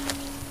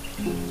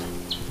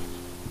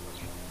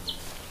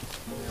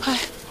 Hi.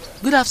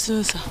 Good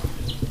afternoon, sir.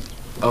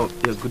 Oh,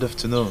 yeah, good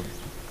afternoon.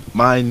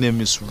 My name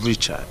is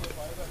Richard.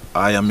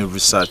 I am a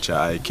researcher.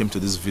 I came to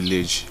this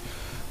village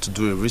to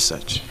do a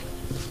research.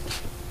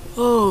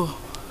 Oh,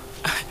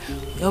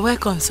 you're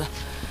welcome, sir.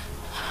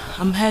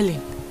 I'm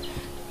Helen.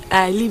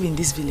 I live in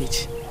this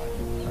village.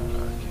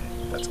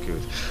 Okay, that's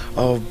good.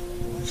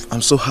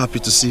 I'm so happy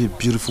to see a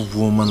beautiful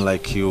woman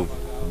like you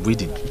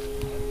reading.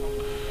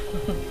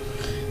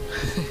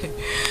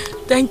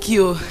 Thank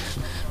you.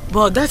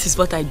 But that is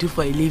what I do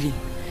for a living.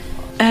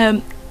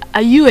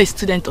 Are you a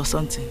student or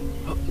something?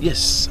 Oh,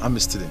 yes, I'm a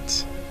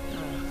student.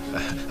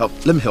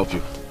 Let me help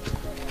you.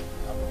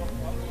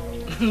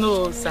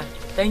 No, sir.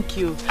 Thank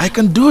you. I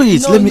can do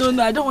it.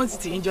 No, I don't want you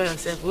to enjoy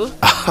yourself. Oh?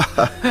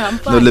 I'm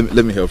fine. No,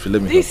 let me help you.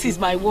 This is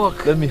my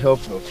work. Let me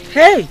help you.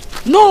 Hey,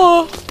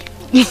 no.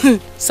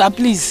 Sir,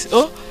 please.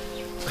 Oh,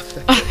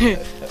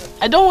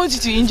 I don't want you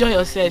to enjoy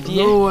yourself.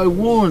 Yeah? No, I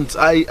won't.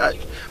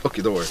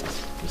 Okay, don't worry.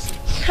 Listen.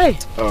 Hey.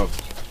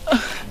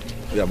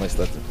 Yeah, am I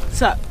starting?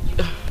 Sir,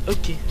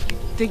 okay.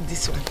 Take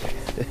this one.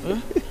 Huh?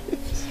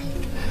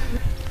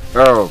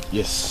 Oh,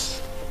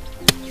 yes.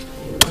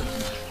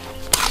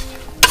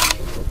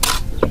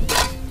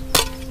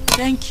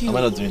 Thank you. Am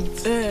I not doing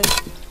it?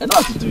 I know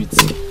how to do it.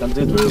 I can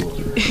do it very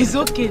well. It's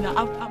okay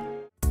now.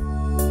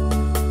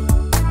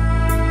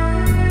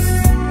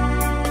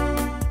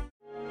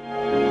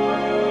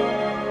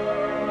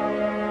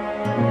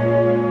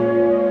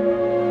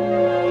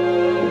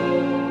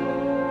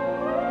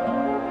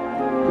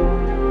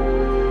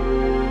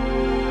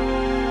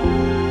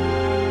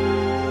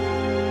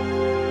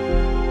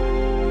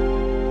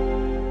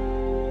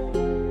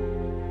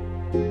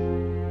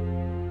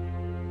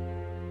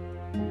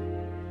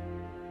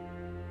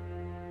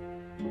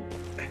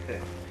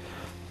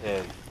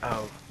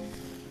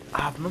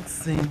 I have not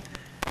seen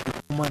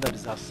a woman that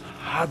is as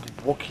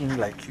hard-working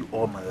like you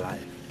all my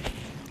life.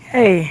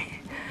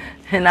 Hey,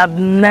 and I've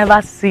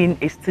never seen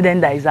a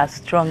student that is as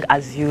strong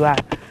as you are.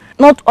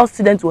 Not all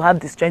students will have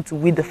the strength to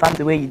weed the farm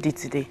the way you did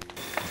today.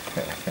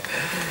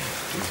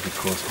 It's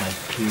because my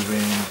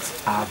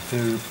parents are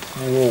very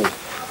poor.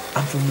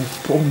 I'm from a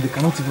poor home. They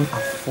cannot even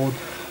afford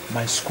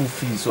my school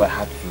fees, so I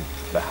have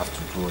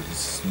to do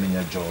this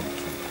menial job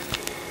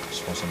to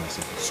sponsor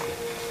myself at school.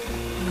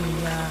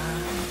 Yeah.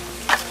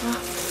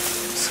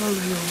 Sorry,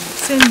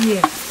 same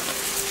here.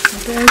 My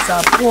parents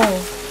are poor.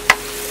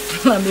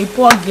 I'm a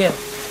poor girl,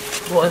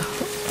 but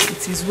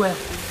it is well.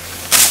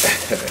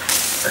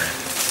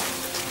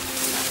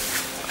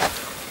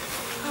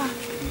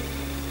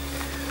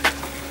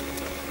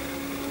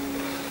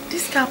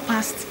 This car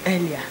passed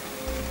earlier,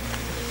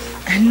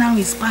 and now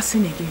it's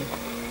passing again.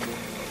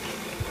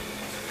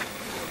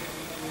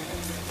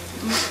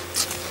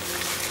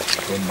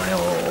 Don't mind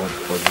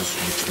all these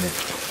rich men.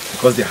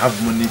 Because they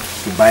have money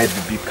to buy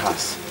the big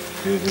cars.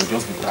 They'll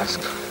just be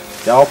crashing.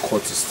 They're all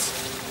cultists.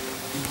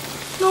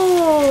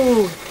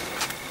 No!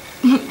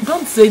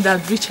 Don't say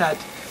that, Richard.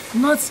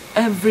 Not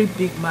every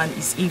big man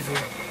is evil.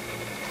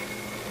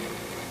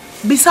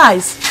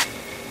 Besides,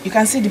 You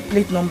can see the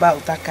plate number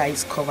of that car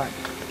is covered.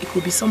 It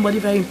could be somebody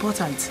very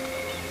important.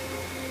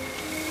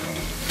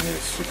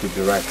 Yes, you could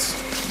be right.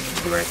 You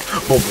could be right.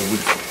 Oh, but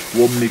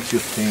what makes you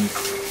think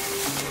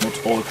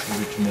not all true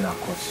rich men are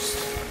cultists?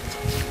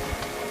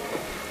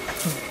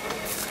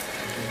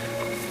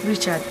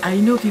 Richard, I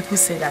know people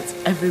say that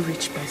every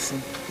rich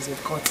person is a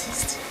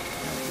cultist,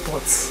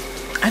 but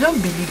I don't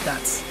believe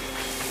that.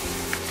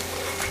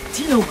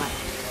 Do you know why?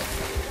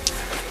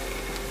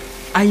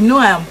 I know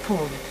I am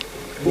poor,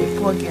 I'm a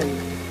poor girl,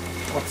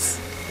 but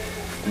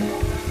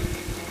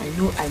I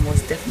know I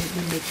must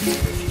definitely make it in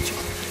the future.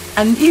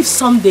 And if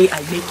someday I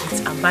make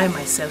it and buy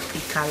myself a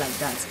car like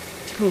that,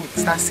 people will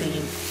start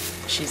saying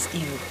she's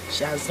evil,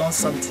 she has done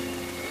something.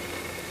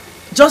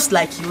 Just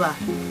like you are.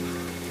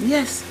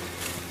 Yes,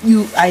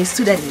 you are a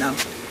student now.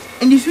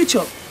 In the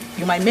future,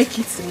 you might make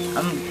it.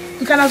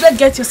 You can as well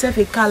get yourself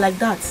a car like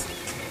that.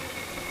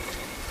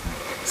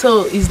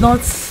 So it's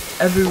not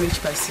every rich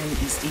person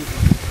is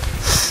evil.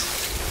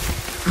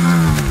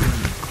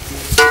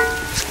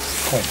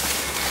 Come.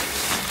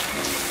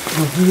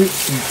 You're very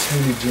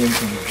intelligent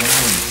and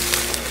wise.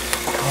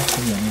 How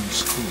come you're not in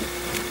school?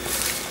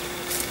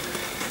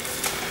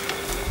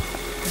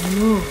 I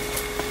know.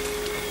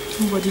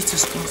 Nobody to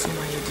sponsor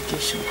my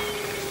education.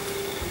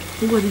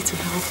 Nobody to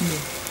help me.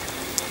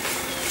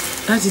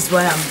 That is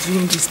why I'm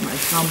doing this my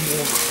farm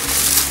work.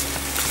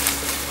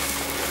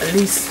 At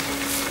least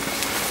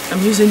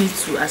I'm using it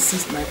to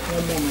assist my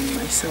poor mom and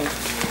myself.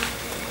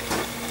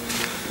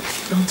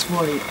 Don't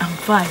worry, I'm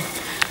fine.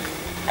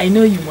 I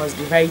know you must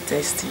be very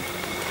thirsty.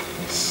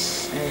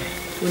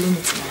 Follow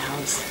me to my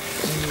house.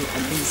 Let me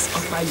at least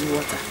offer you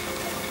water.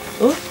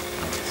 Oh?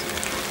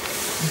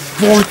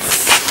 What?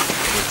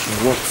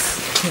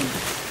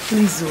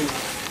 Please, oh.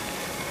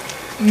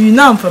 You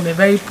know I'm from a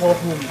very poor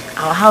home.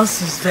 Our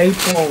house is very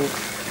poor.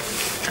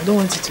 I don't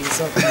want you to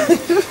insult me.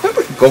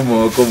 Come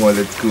on,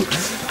 let's go.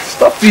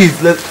 Stop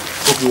it.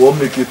 Okay, what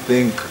make you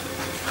think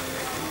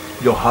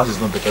your house is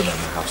not better than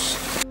my house?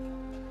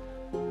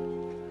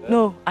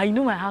 No, I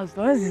know my house.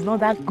 The house is not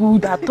that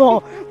good at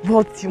all,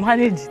 but you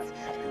manage it.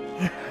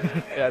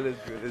 Yeah, let's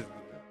go.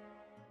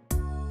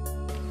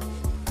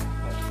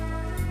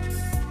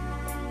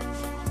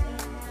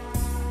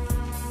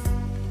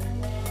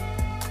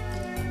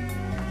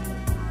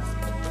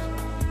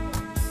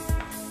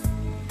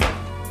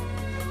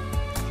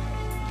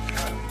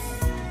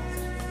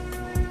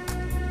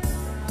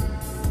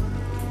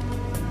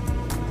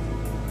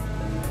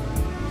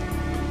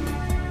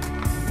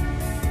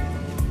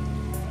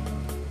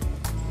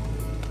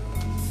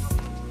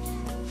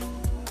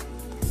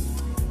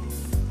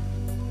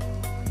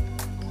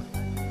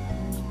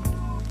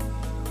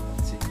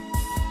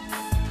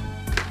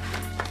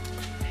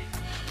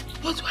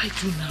 What do I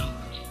do now?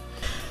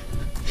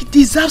 He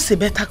deserves a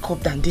better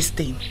cup than this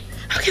thing.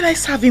 How can I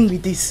serve him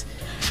with this?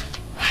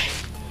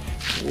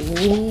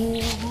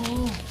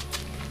 Oh.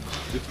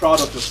 Be proud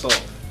of yourself.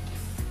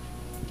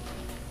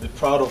 Be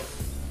proud of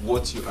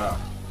what you are.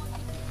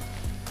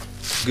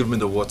 Give me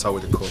the water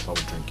with the cup, I will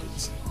drink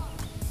it.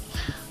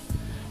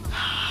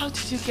 How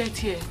did you get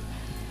here?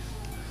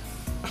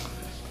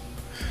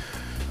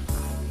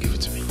 Give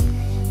it to me.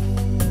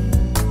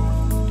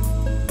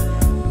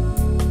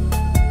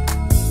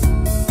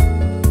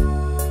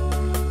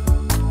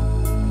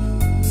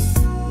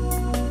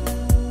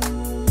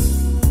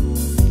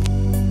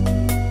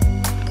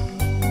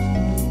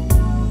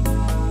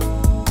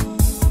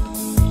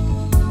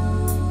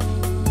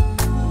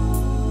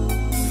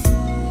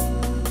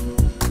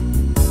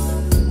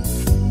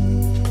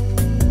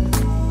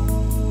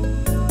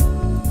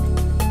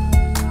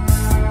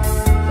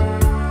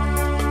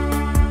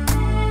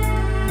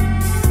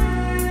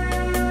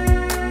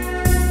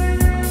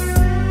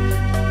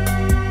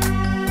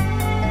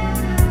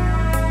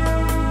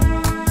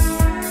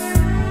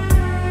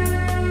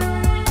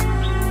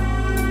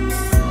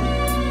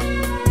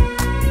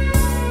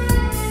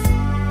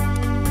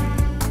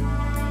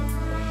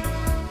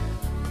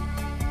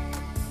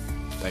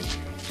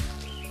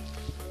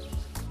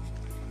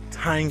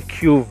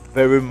 Thank you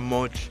very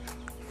much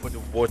for the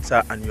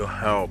water and your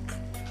help.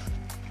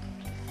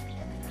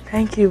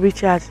 Thank you,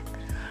 Richard.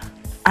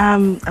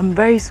 I'm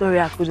very sorry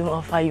I couldn't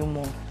offer you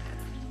more.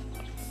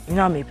 You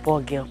know I'm a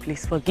poor girl.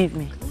 Please forgive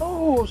me.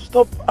 No,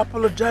 stop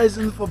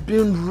apologizing for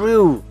being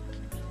real.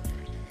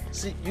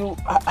 See,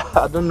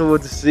 I don't know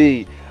what to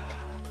say.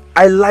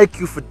 I like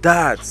you for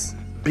that.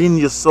 Being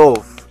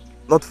yourself.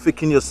 Not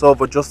faking yourself,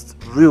 but just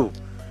real.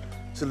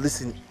 So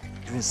listen,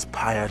 you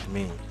inspired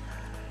me.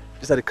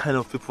 These are the kind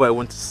of people I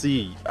want to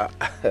see.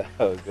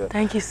 Oh God.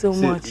 Thank you so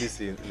much.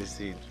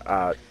 Listen.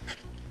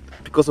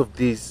 Because of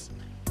this,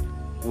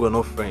 we are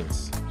not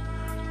friends.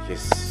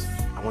 Yes,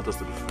 I want us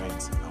to be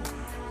friends.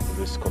 I'll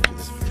always come to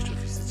this place to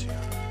visit you.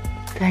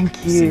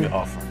 Thank you. See me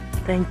often.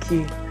 Thank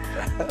you.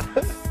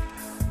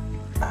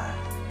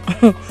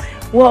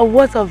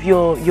 What of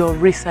your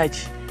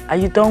research? Are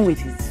you done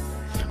with it?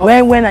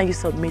 Oh. When are you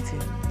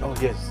submitting? Oh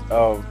yes.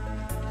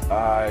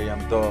 I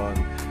am done.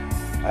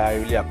 I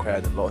really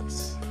acquired a lot.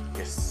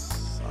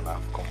 Yes, and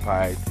I've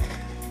compiled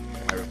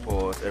my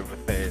passport,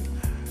 everything.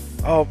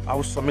 I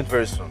will submit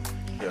very soon.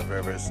 Yeah,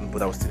 very, very soon,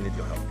 but I will still need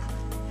your help.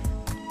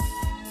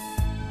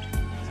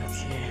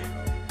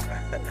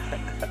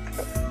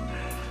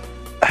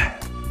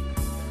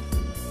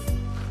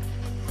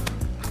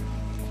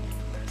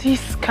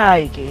 This car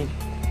again.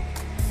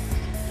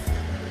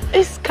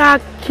 This car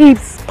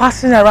keeps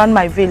passing around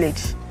my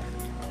village.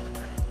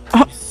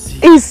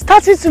 It's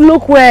starting to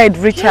look weird,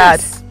 Richard.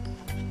 Yes.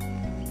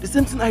 The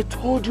same thing I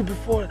told you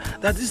before,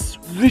 that these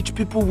rich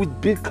people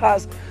with big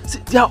cars, see,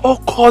 they are all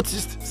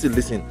cultists. See,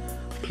 listen,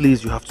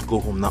 please, you have to go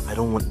home now. I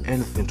don't want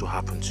anything to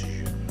happen to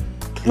you.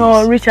 Please.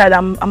 No, Richard,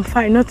 I'm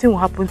fine. Nothing will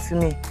happen to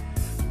me.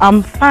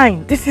 I'm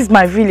fine. This is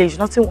my village.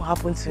 Nothing will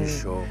happen to me.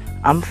 Sure?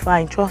 I'm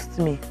fine. Trust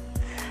me.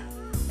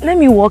 Let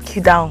me walk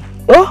you down.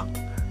 Oh?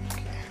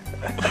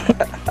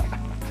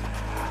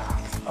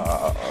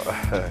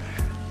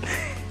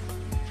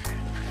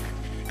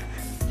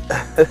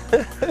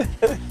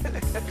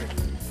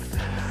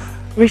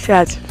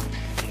 Richard.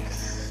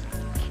 Yes.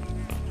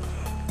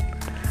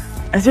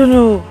 I don't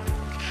know.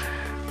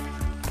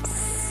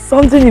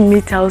 Something in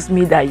me tells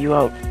me that you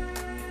are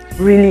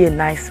really a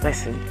nice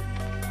person.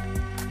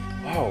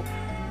 Wow.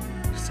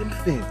 Same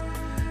thing.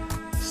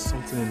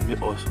 Something in me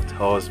also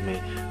tells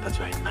me that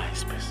you are a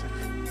nice person.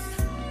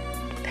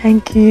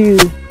 Thank you.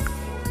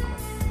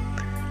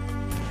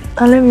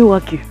 Now let me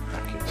walk you.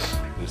 Okay.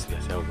 Lucy, I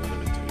said we're going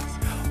to do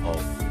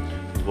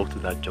it. You walk to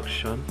that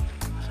junction,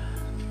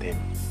 then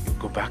you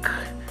go back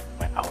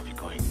where I will be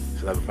going.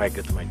 So that before I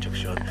get to my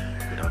junction,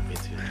 without me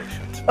to your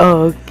junction.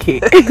 Okay.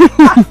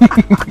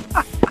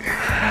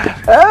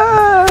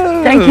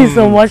 Thank you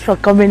so much for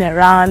coming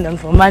around and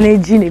for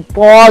managing a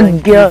poor girl.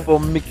 Thank you for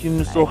making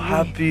me so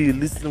happy.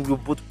 Listen, we're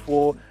both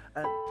poor.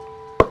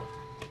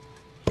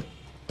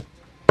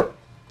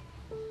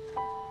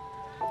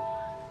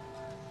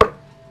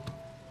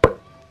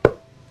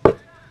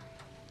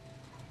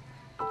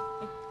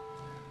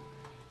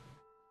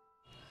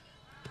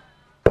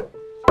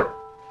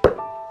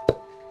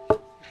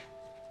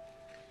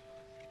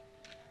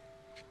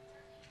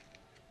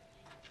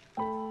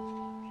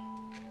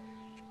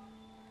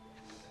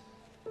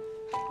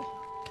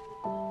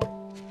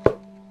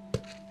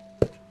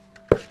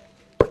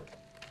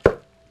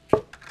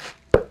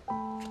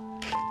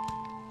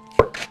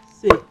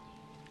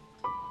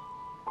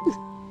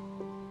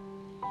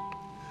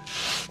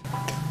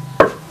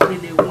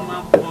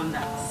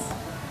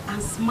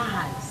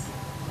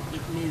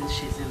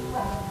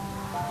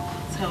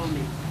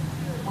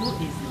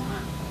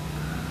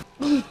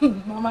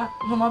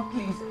 Mama,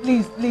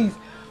 please.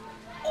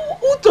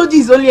 Who told you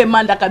he's only a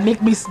man that can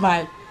make me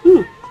smile?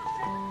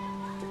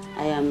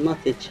 I am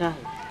not a child.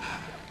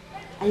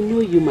 I know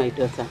you, my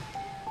daughter.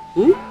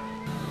 That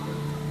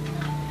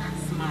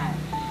smile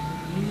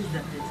means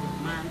that there's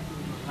a man in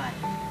your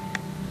life.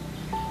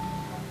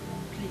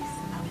 Please,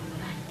 I would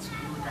like to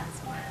know that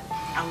man.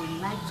 I would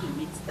like to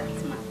meet that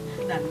man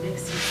that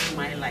makes you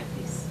smile like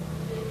this.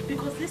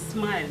 Because this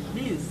smile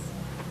means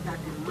that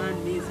the man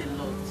means a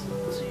lot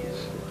to you.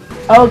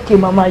 Okay,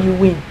 Mama, you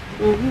win.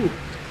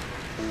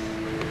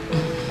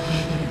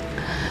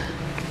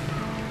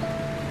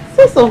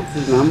 Say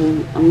something,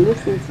 I'm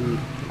listening to you.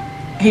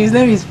 His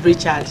name is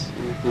Richard.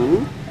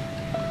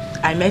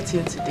 I met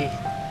him today.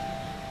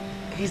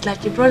 He's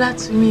like a brother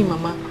to me,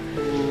 Mama.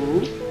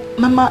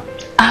 Mama,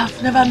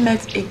 I've never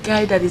met a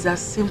guy that is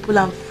as simple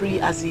and free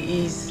as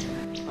he is.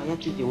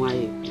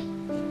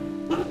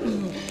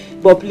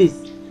 But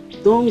please,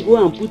 don't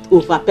go and put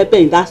over pepper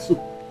in that soup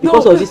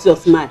because of this your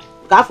smile.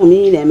 Got for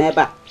me in a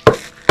member.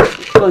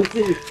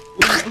 Continue.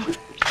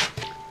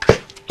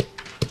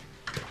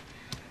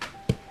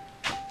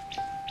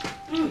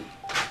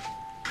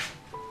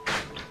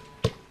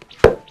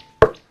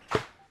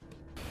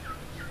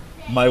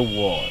 My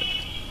word,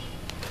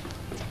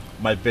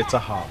 my better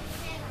half,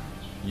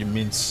 you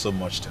mean so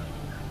much to me.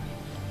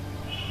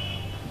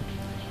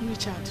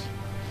 Richard,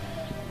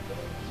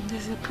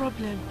 there's a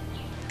problem.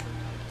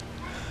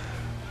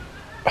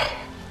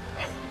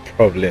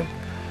 Problem?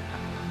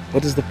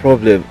 What is the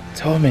problem?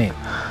 Tell me.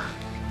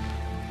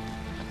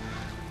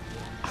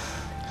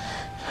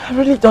 I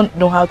really don't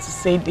know how to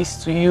say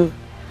this to you.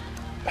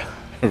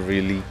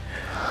 Really?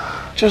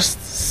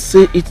 Just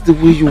say it the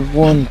way you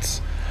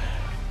want.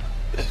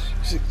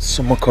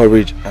 Some more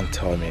courage and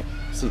tell me.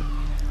 See,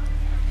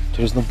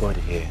 there is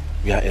nobody here.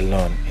 We are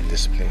alone in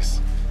this place.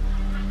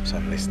 So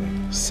I'm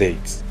listening. Say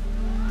it.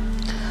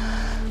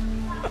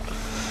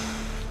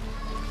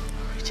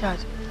 Richard,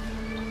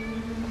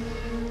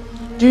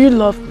 do you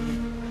love me?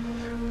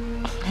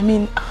 I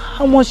mean,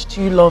 how much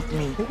do you love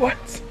me?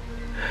 What?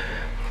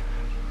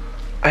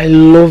 I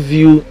love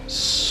you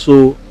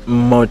so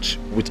much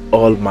with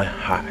all my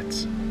heart.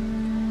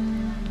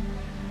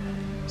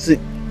 See,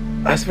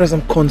 as far as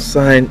I'm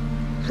concerned,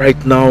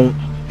 right now,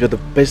 you're the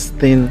best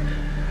thing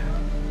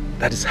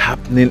that is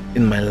happening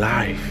in my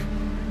life.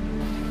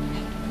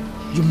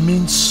 You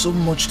mean so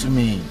much to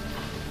me.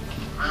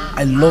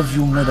 I love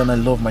you more than I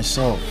love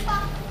myself.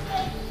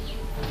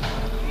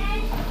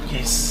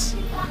 Yes.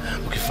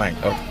 Okay, fine.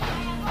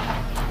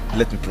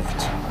 Let me prove it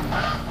to you.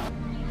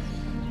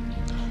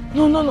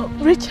 No,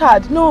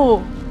 Richard,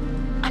 no.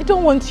 I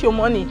don't want your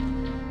money.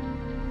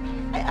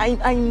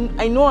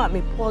 I know I'm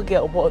a poor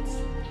girl, but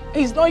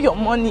it's not your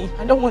money.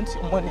 I don't want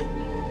your money.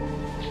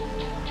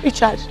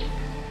 Richard,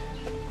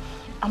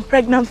 I'm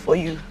pregnant for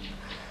you.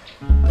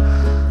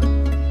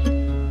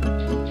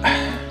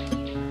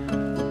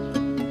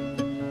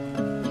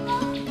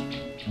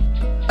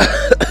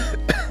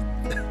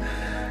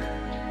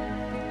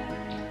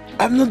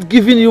 I'm not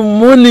giving you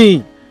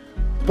money,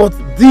 but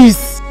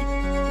this.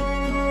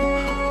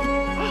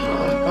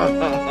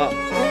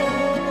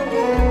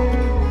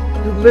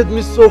 You made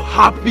me so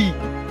happy.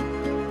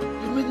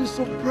 You made me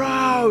so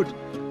proud.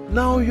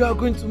 Now you are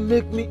going to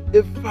make me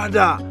a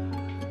father.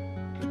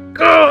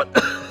 God!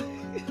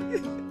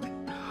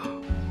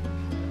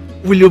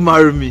 Will you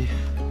marry me?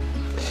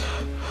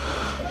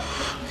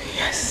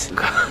 Yes.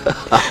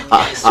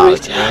 Yes,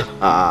 Richard.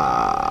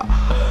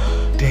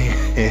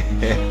 Damn.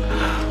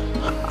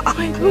 Oh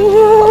my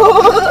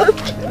God.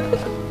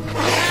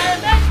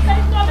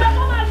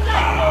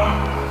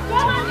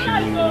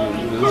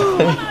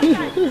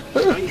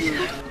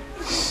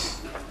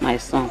 My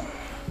son,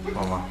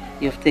 Mama.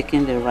 you've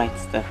taken the right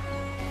step.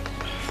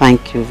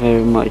 Thank you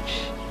very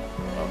much.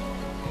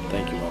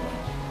 Thank you, Mama.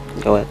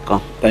 You're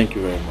welcome. Thank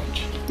you very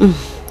much.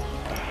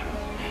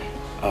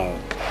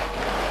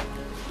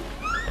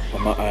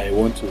 Mama, I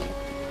want to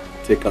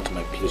take her to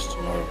my place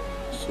tomorrow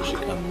so she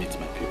can meet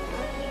my people.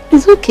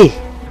 It's okay.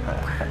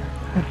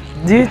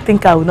 Do you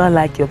think I would not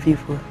like your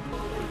people?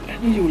 I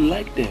know you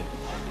like them.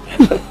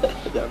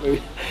 They are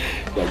good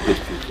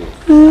people.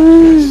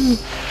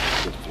 Yes,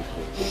 good people.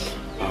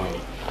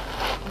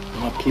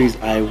 Mama, please,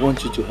 I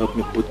want you to help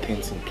me put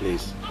things in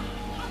place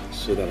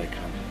so that I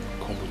can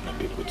come with my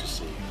people to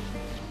see you.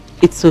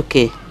 It's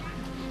okay.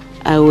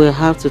 I will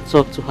have to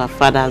talk to her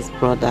father's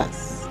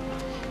brothers,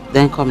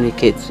 then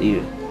communicate to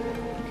you.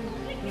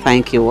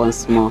 Thank you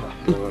once more.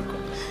 You're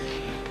welcome.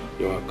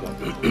 You're welcome.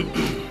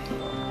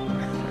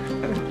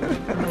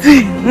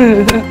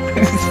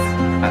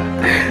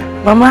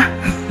 Mama.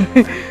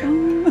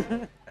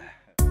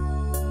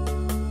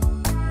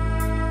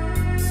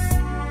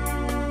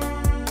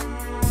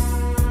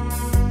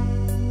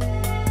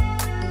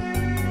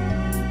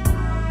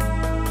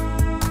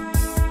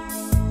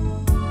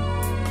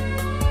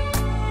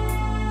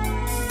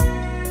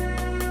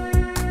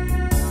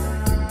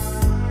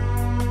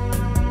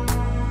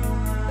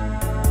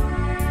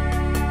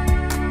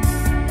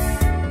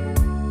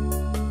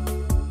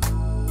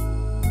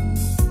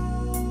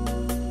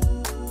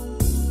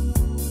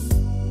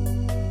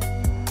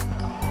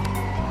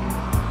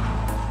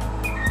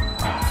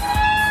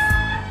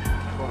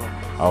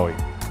 Howie.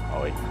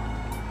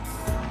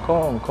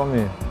 Come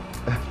in.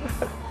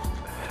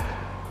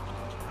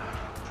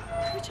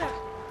 Richard.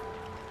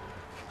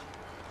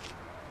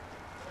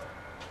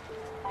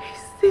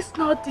 Is this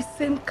not the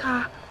same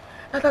car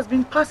that has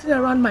been passing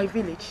around my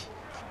village?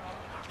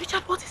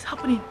 Richard, what is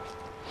happening?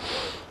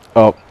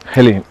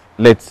 Helen,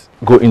 let's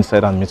go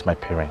inside and meet my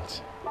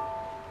parents.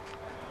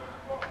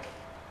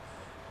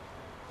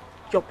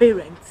 Your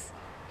parents?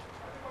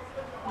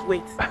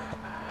 Wait.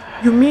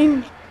 You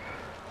mean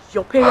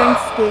your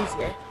parents stays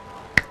here?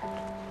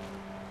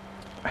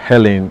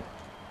 Helen,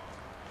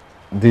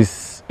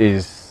 this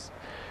is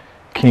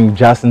King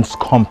Jason's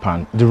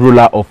compound, the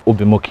ruler of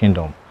Obimo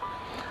Kingdom.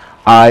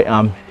 I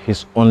am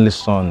his only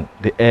son,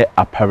 the heir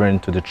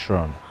apparent to the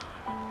throne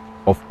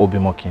of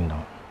Obimo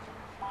Kingdom.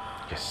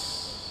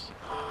 Yes.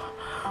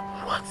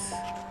 What?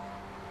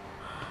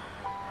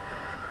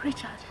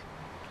 Richard,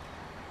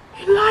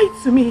 you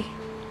lied to me.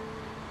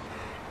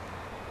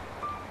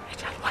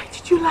 Richard, why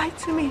did you lie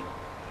to me?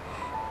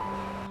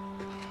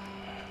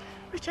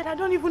 Richard, I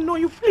don't even know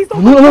you. Please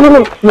don't.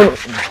 No.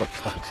 Stop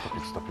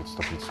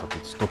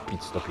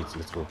it.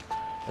 Let's go.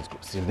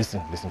 See,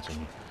 listen to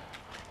me.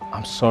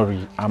 I'm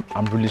sorry.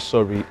 I'm really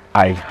sorry.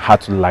 I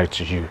had to lie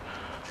to you.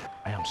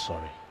 I am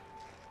sorry.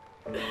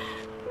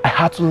 I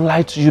had to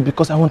lie to you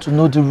because I want to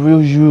know the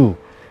real you.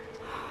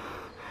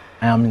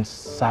 I am in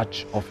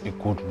search of a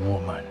good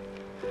woman.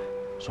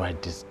 So I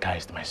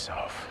disguised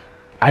myself.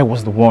 I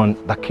was the one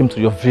that came to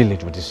your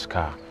village with this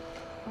car.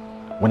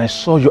 When I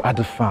saw you at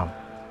the farm,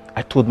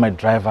 I told my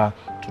driver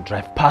to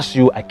drive past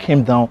you. I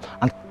came down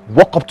and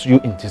walked up to you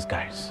in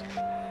disguise.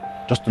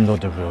 Just to know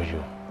the real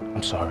you.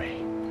 I'm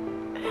sorry.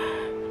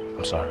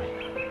 I'm sorry.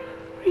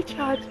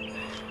 Richard,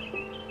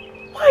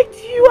 why do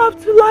you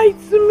have to lie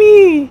to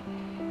me?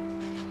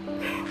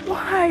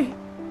 Why?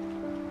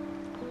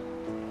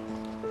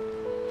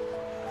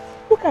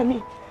 Look at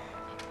me.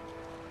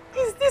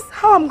 Is this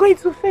how I'm going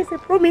to face a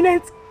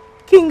prominent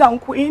king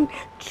and queen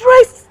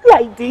dressed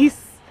like this?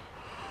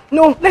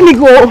 No, let me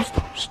go.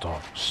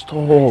 Stop.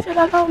 You should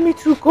allow me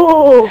to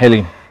go.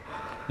 Helen,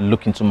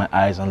 look into my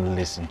eyes and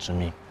listen to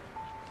me.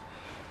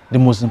 The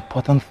most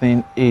important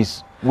thing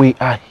is we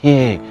are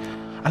here.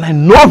 And I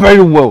know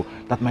very well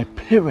that my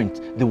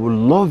parents, they will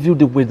love you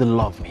the way they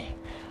love me.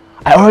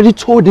 I already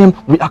told them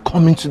we are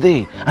coming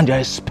today and they are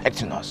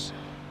expecting us.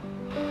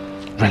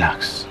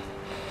 Relax.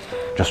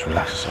 Just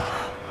relax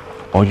yourself.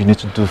 All you need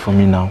to do for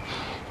me now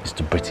is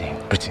to breathe in,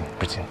 breathe in,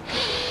 breathe in.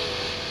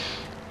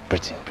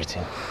 Breathe in, breathe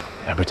in.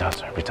 Yeah, breathe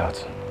out, breathe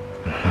out.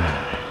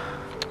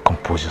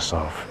 Compose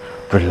yourself,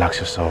 relax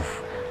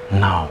yourself.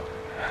 Now,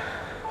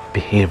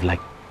 behave like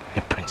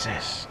a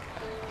princess.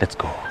 Let's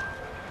go.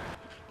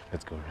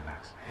 Let's go,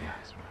 relax,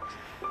 relax, relax.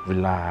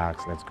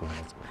 Relax, let's go,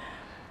 let's go.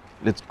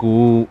 Let's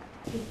go.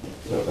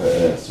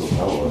 So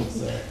how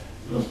was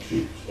your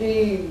trip?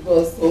 It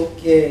was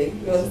okay.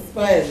 It was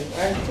fine.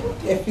 I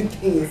thought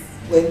everything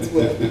went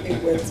well.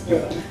 It went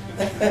well.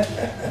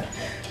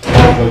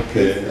 That's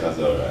okay, that's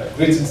alright.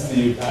 Greetings to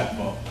you, Dad,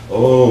 Mom.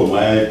 Oh,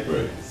 my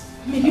praise.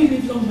 May you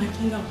live long, my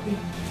king and queen.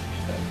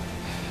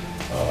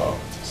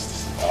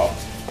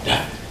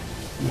 Dad,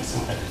 my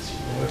son,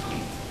 you're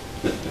welcome.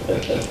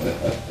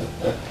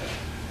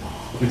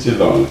 Put you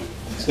long.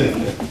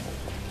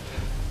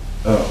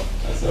 Oh,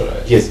 that's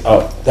alright. Yes,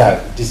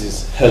 Dad, this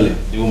is Helen,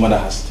 the woman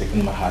that has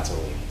taken my heart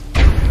away.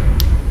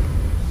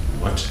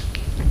 What?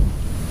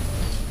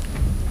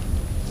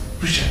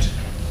 Richard.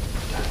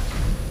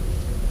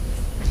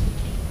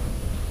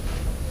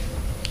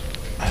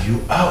 Are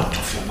you out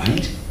of your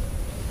mind?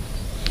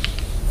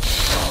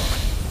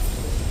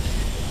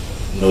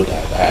 No,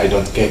 Dad, I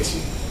don't get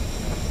you.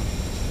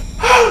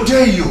 How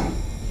dare you?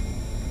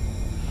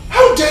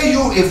 How dare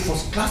you, a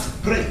first-class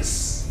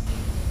prince,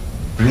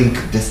 bring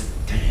this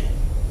thing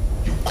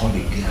you call a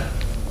girl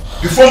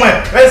before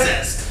my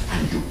presence,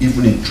 and you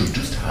even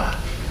introduced her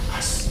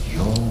as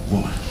your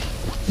woman?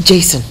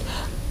 Jason,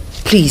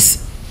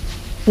 please,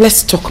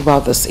 let's talk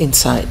about this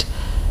inside.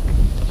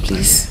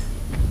 Please.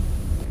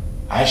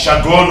 I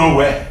shall go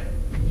nowhere.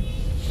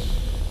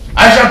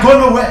 I shall go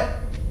nowhere.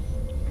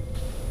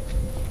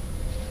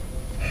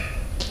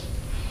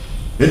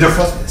 In the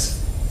first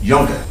place,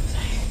 younger.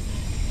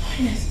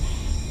 Highness.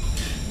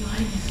 Your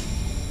Highness.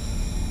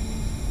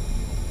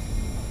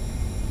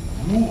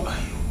 Who are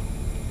you?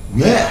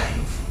 Where are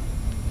you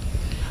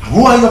from?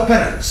 Who are your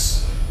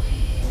parents?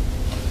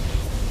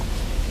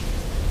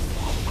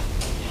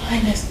 Your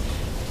Highness.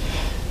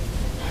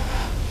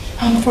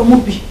 I'm from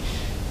Ubi.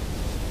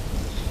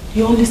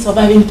 The only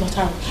surviving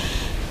daughter of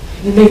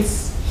the late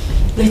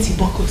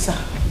Etiko, sir.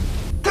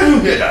 Can you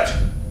hear that?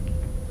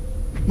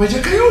 My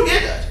dear, can you hear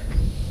that?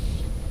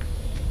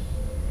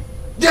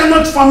 They are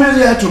not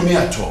familiar to me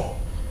at all.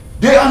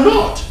 They are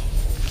not.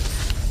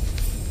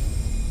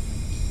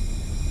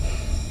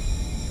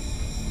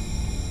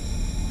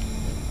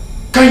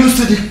 Can you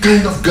see the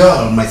kind of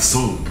girl my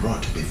son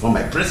brought before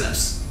my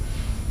presence?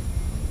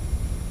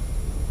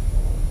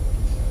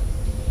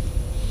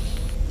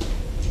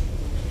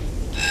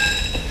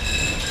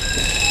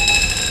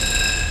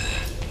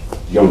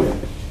 Young man,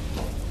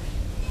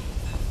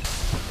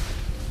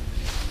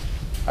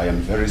 I am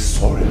very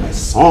sorry my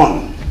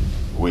son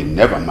will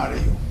never marry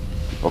you,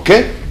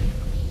 okay?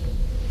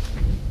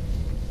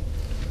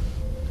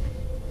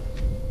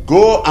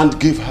 Go and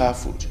give her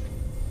food,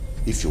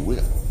 if you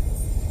will.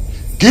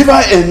 Give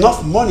her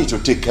enough money to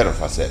take care of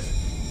herself.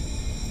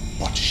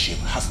 But she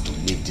has to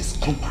leave this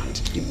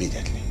compound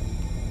immediately.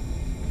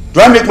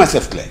 Do I make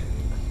myself clear?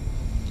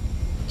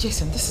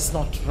 Jason, this is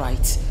not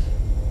right.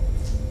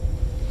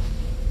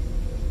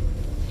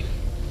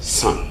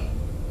 Son,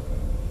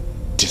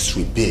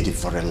 disobey it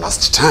for a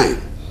last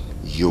time.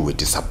 You will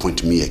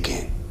disappoint me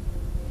again.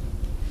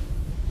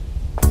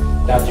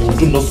 Dad, you will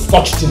do no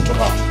such thing to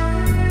her.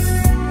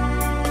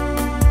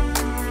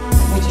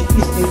 Would you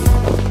please take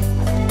it?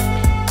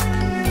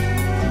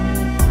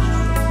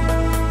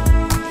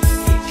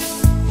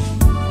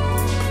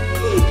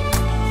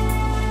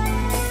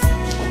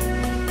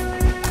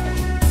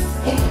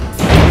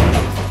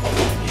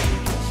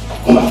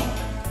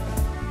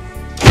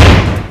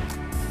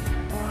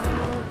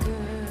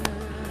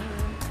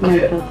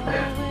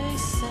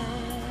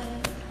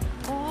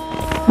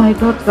 My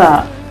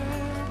daughter,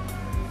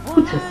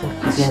 put yourself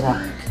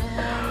together.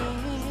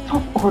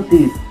 Stop all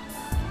this.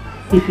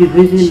 If he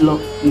really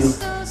loves you,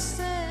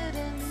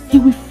 he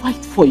will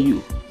fight for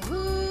you.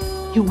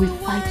 He will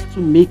fight to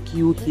make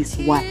you his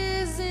wife.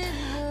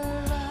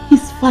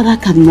 His father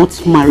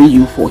cannot marry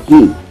you for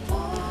him.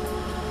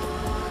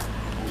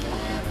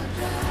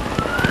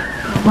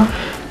 Mama,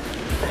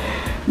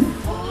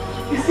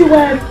 you see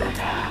why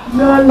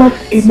God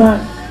loves a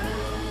man?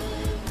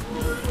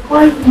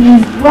 Why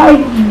me? Why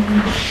me?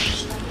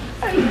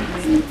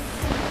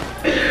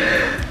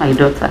 My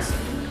daughter,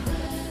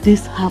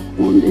 this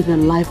happened in the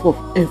life of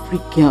every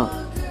girl.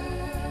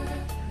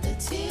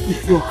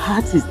 If your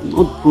heart is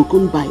not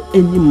broken by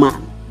any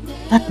man,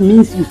 that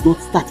means you've not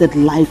started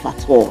life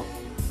at all.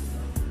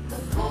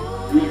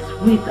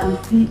 Let's wait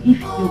and see if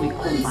he will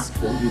come back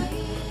for you.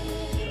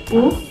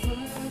 Oh?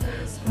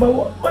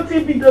 Mama, what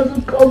if he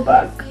doesn't come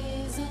back?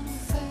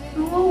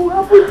 What will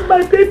happen to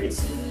my baby?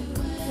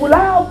 Will I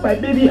have my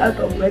baby out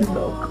of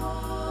wedlock?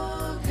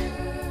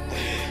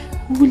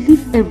 We will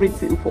leave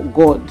everything for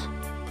God.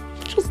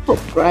 Just stop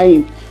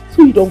crying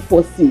so you don't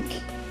fall sick.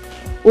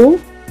 Oh?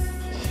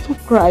 Stop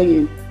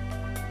crying.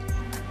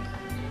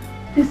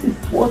 This is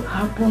what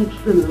happened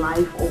to the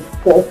life of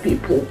poor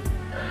people.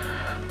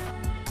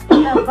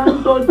 Nobody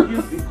abandoned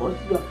you because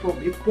you are from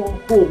a poor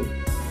home.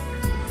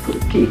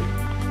 Okay.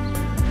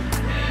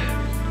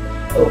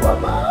 Oh,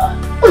 Mama.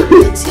 The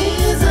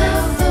tears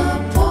of the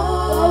poor.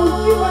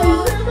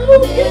 I'll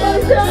give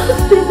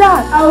myself. See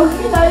that? I'll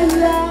give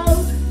myself.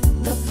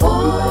 The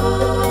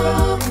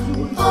poor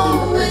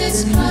always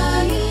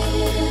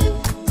crying.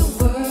 The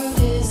world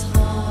is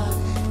hard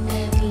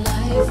and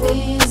life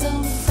is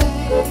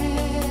unfair.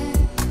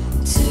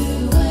 To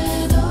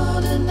an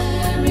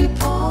ordinary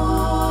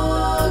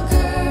poor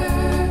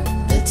girl,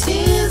 the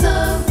tears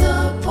of the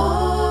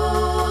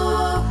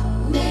poor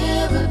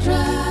never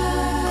dry.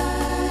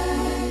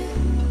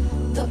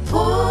 The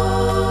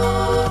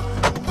poor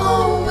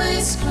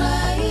always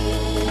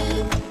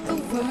crying. The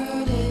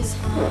world is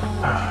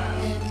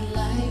hard and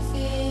life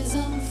is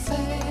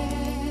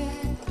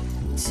unfair.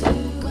 To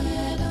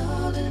an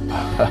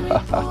ordinary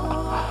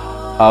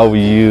How are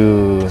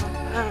you?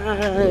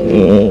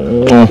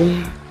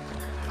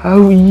 How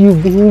are you,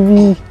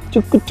 baby?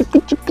 Chuku, chuku,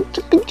 chuku,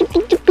 chuku, chuku,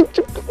 chuku,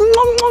 chuku.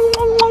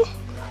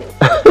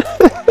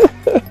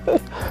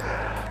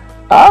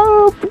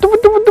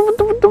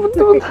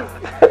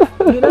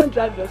 You don't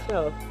drive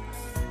yourself.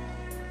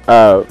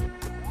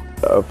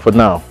 For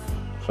now,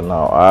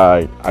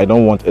 I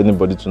don't want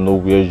anybody to know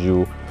where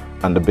you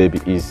and the baby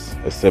is,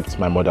 except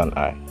my mother and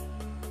I.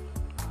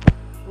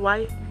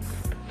 Why?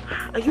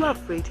 Are you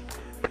afraid?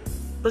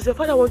 Does your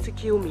father want to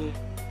kill me?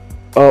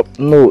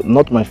 No,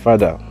 not my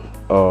father.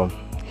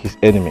 His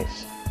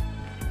enemies.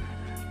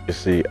 You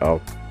see,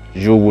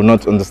 you will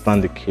not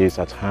understand the case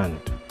at hand.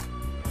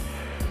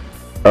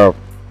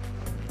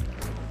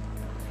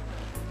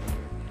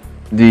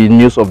 The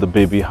news of the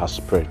baby has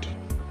spread,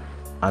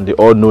 and they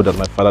all know that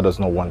my father does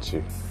not want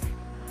you.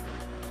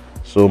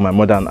 So my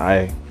mother and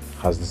I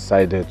has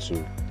decided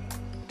to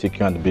take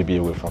you and the baby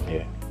away from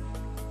here.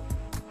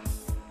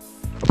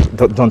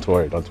 Don't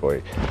worry, don't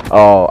worry.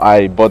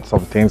 I bought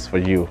some things for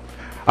you.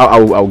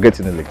 I'll get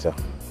in it later.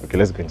 Okay,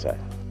 let's go inside.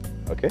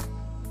 Okay?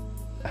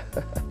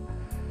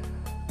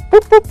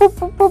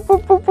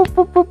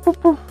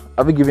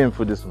 Have you given him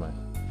food this morning?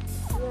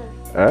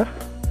 Yeah.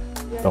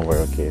 Don't worry,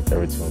 okay,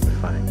 everything will be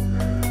fine.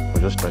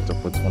 We're just trying to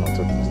put one or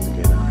two things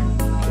together.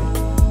 Okay?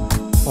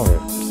 Don't worry,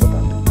 it's not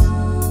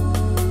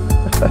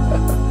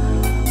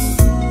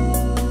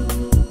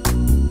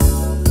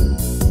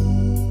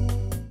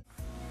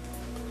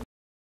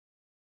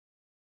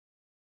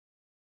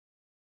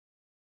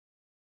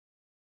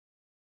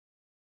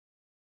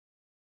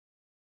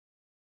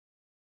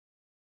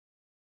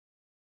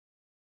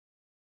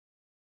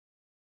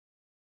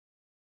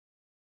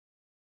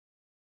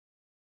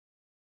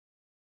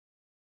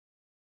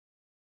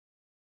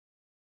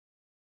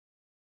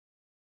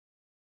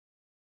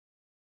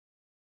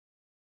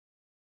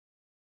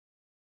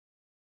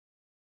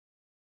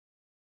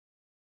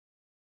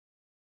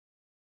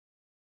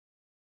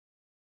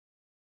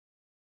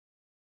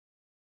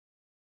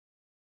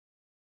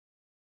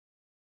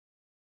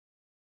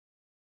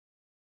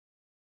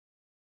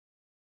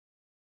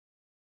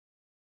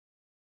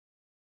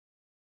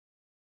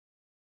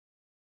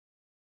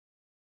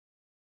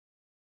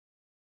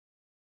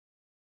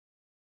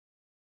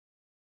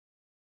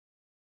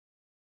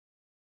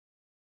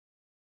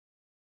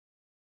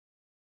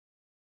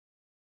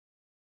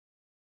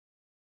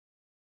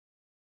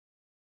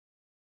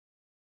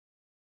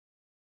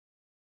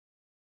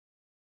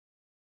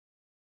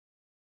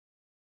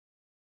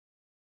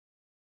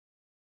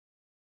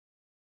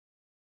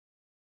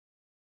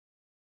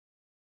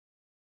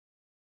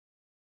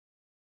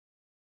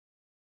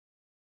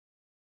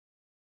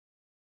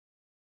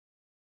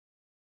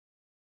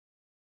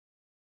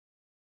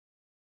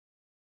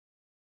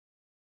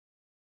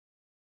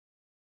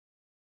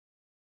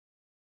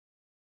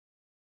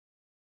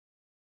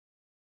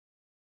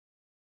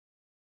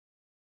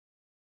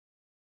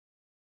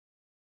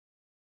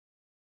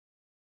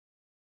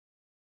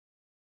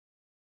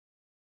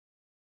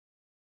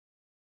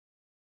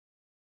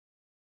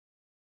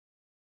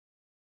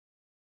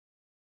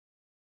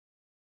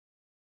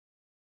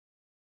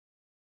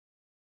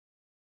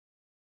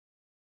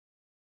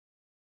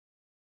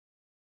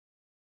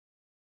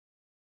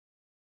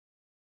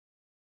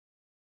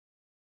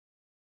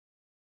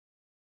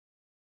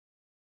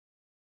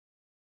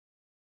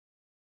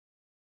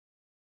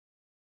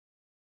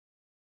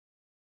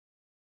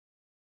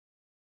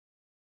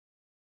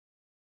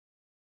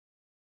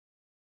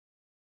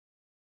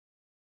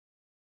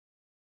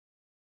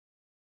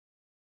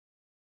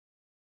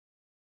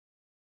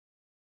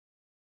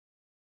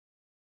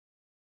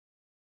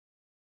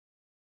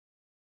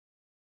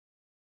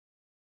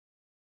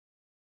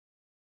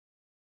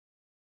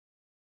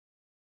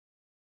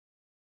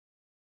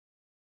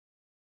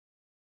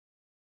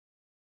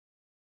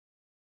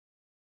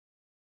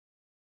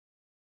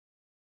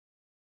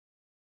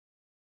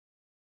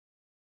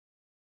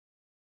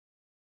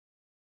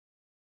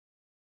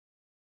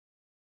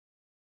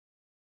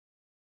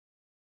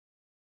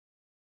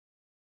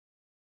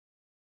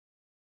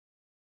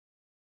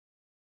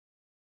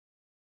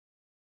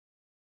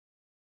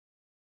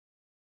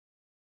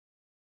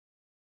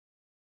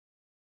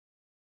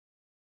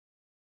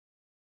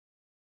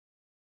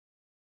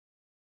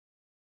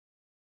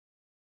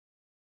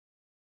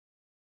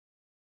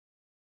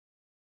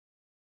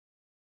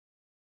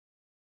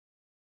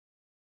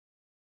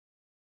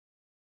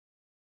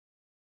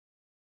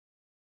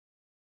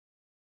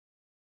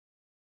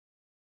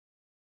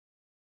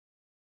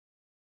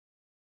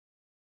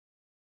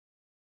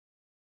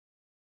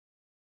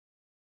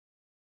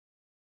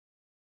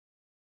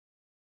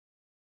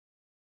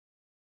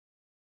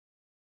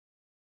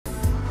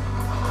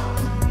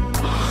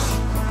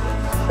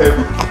Oh,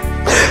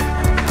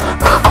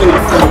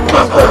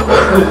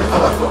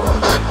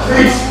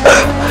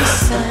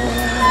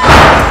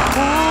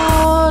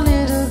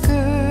 little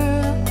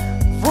girl,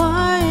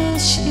 why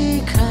is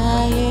she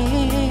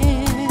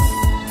crying?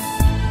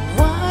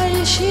 Why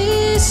is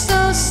she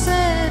so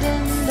sad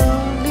and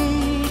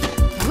lonely?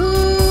 Who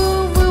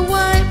will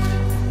wipe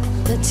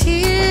the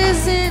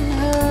tears in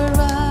her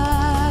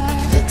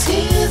eyes? The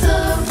tears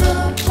of the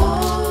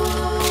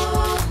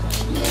poor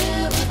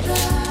never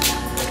dry.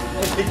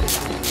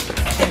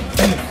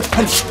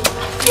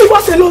 Leave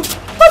us alone.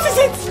 What is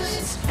it?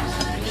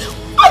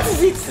 What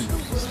is it?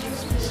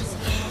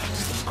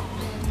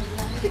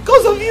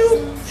 Because of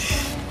you,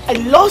 I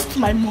lost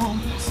my mom.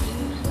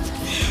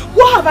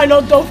 What have I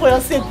not done for your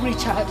sake,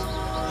 Richard?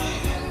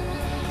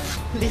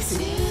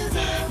 Listen,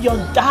 your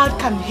dad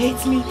can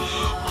hate me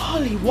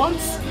all he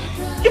wants,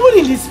 even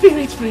in the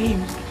spirit for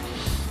him.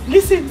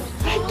 Listen,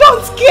 I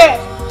don't care.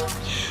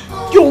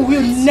 You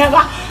will never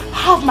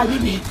have my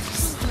baby.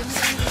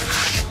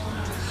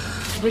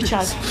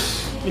 Richard,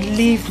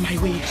 leave my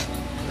way.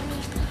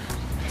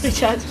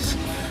 Richard,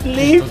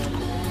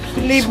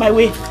 leave my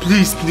way.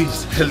 Please,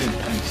 please, Helen,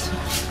 please.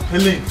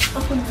 Helen.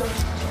 Open the door.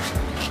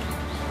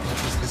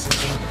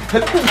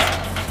 Helen.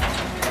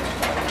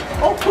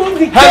 Open the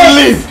gate.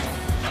 Helen.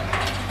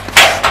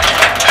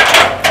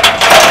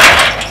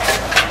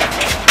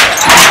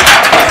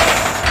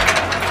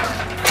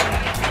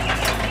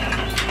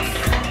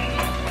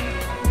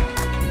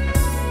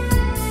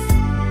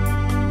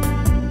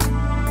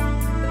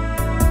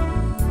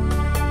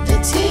 The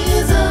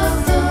tears of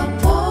the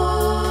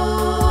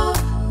poor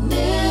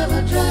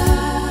never dry.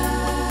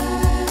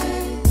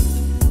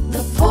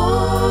 The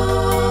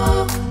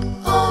poor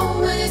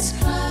always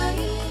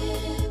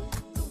crying.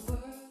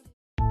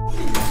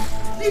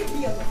 Leave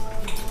me alone.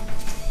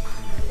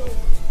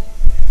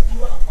 You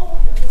are all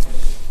the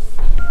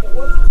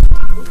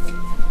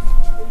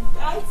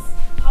that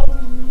I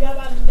will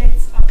never let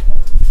happen.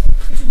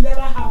 It will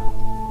never happen.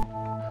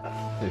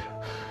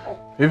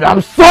 Baby,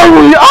 I'm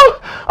sorry.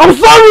 I'm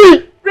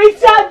sorry.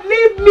 Richard,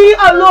 leave me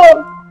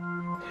alone.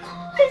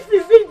 This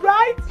is it,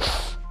 right?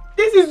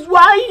 This is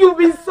why you've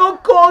been so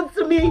cold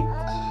to me. It's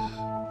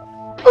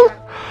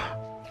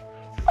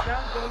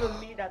now dawned on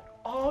me that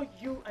all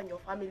you and your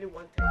family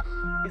wanted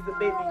is the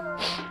baby.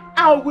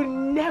 I will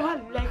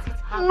never let it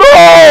happen.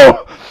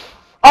 No!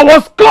 I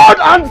was cold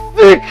and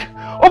sick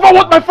over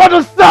what my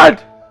father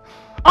said.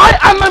 I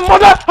and my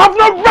mother have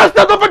not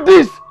rested over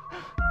this.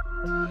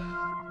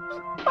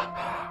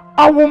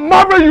 I will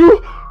marry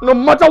you no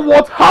matter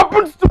what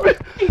happens to me.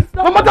 It's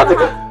not, no matter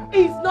the...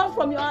 It's not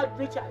from your heart,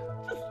 Richard.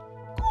 Just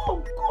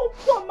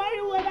go, marry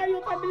whoever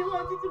your family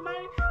wants you to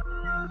marry.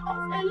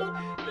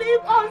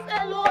 Leave us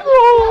alone.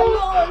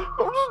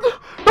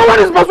 No one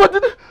is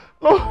persuading.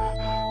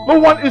 No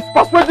one is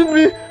persuading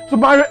me to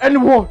marry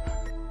anyone.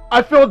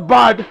 I felt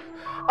bad.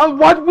 And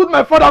why would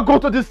my father go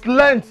to this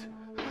length?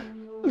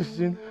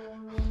 Listen,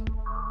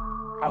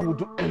 I will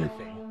do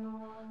anything.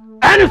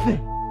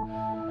 Anything!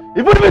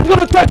 Even if it's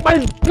gonna take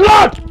my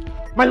blood,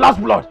 my last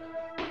blood,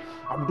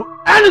 I will do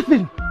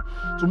anything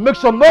to make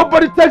sure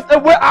nobody takes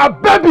away our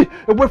baby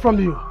away from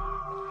you.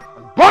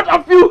 And both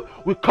of you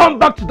will come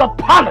back to that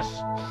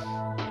palace.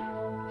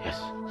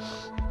 Yes.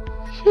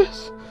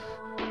 Yes.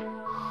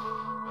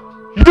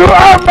 You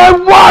are my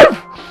wife!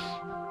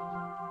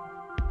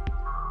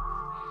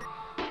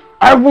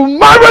 I will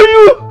marry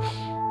you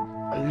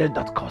and let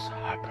that cause happen.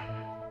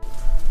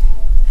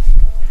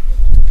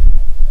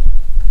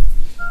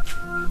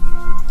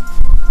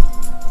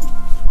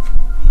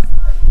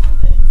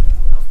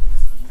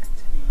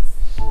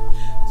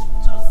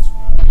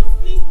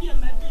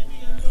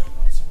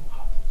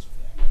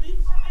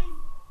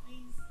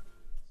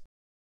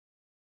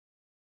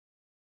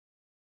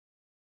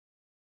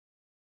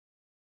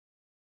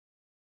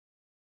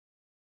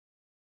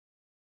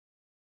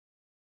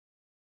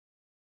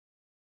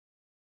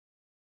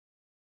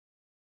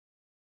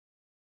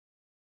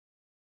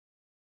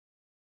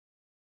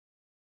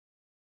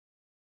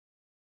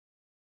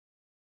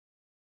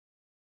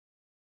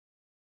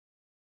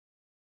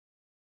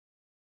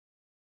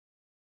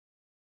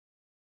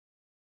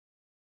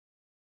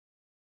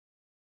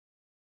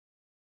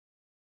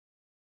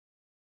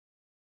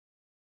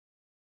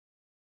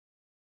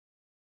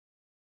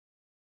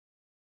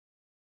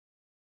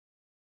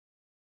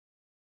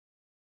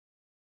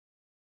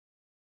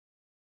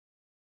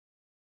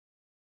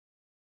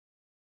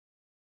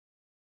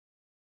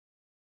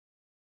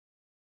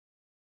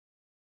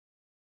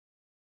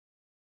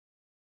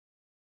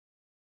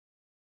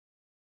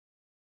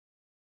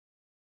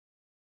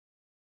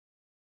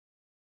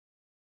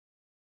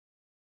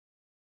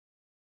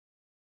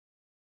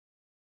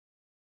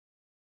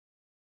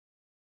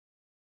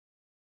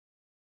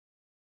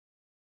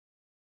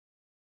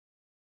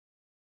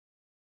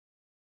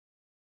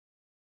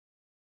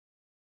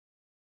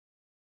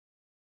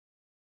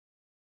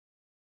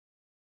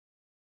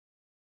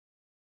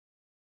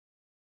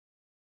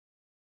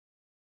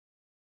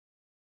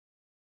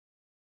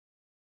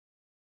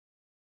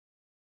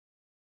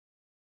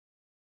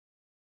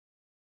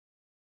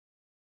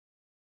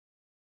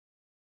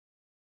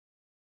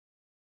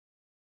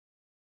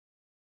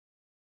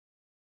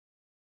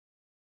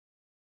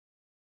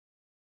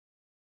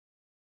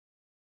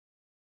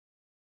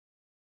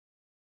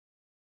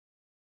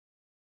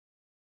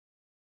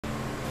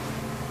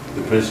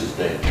 The prince is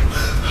dead.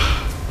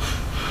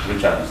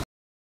 Richard is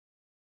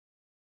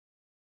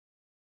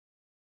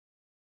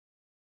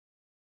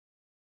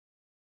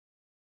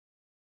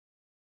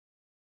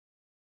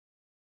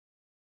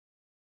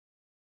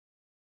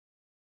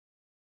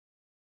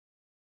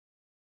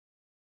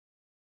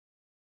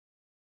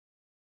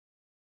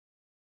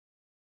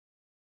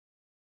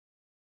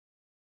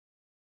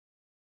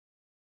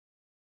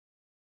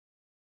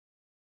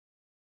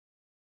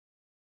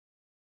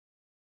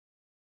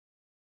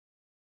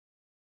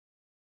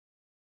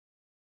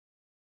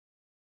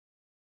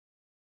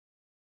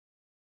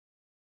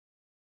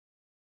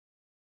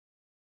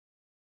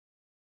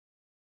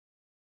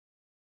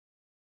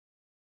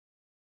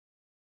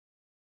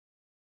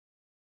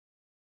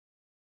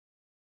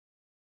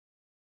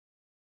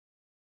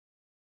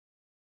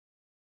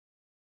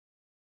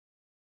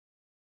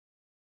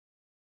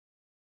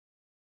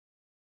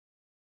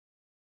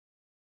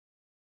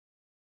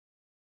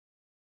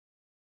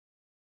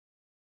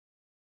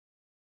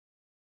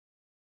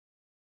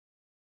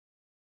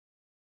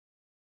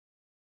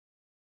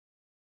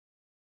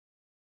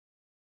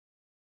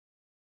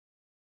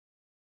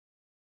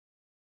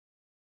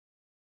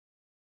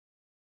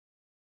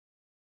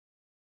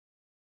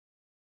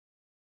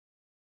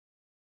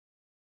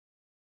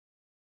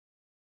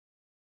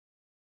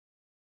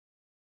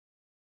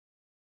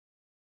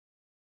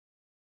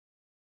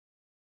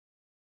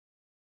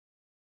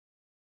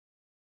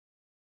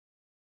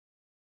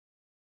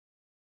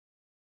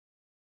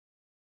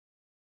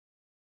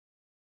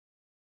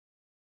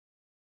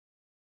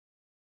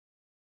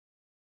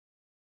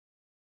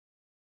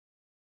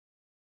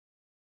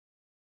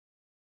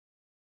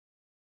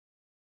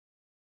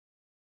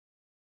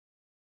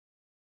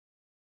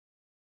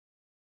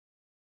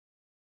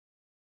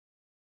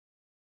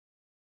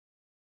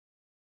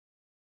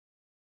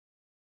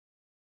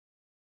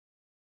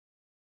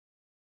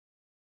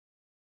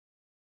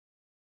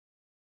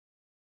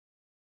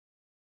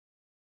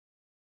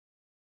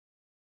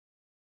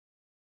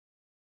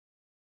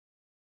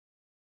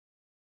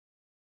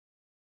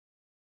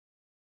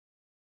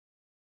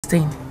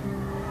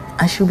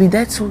I should be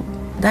there to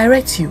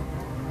direct you.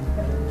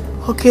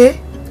 Okay?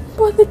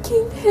 But the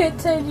king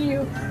hated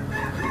you.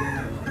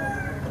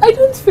 I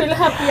don't feel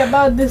happy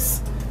about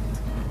this.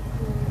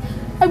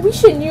 I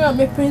wish he knew I'm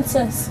a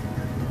princess.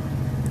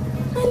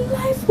 My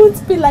life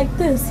won't be like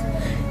this.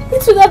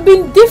 It would have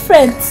been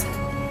different.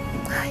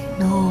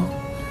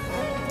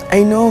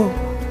 I know.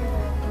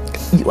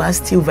 You are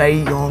still very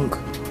young.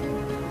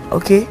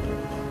 Okay?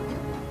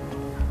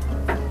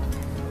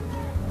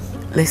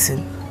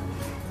 Listen.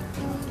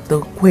 The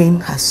queen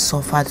has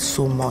suffered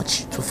so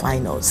much to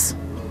find us.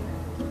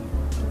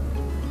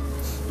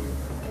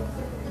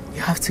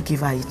 You have to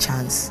give her a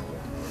chance.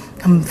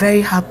 I'm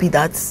very happy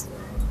that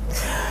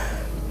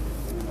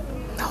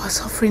our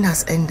suffering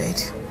has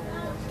ended.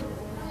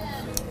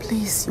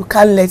 Please, you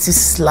can't let it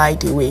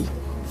slide away.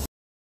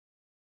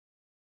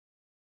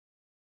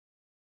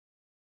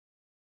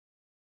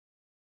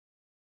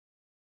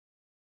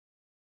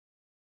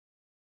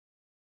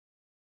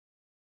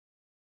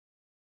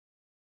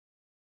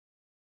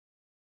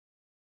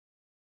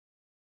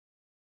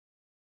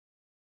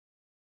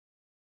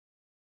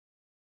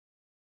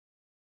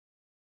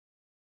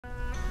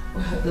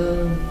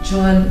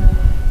 John,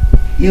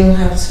 you'll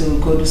have to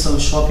go do some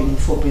shopping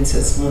for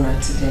Princess Mona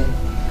today.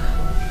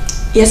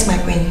 Yes, my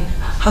queen.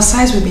 Her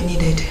size will be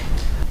needed.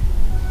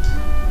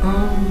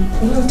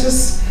 Well,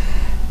 just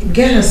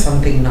get her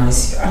something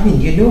nice. I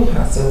mean, you know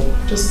her, so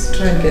just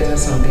try and get her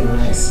something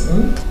nice.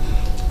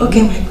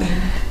 Okay, my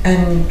queen.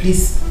 And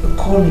please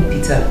call me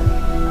Peter.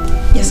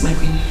 Yes, my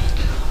queen.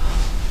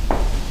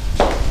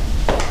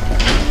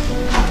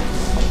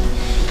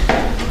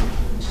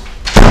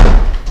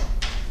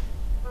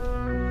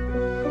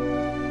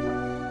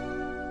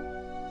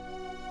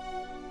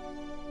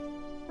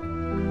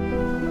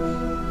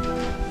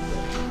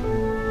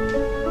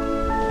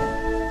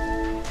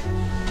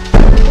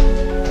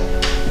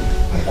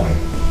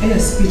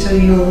 Yes, Peter,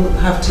 you'll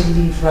have to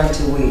leave right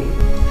away.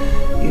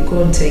 You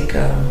go and take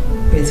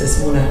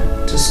Princess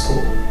Mona to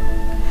school.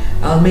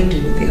 I'll make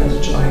do with the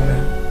other driver.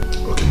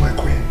 Okay, my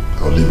queen.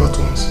 I'll leave at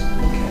once.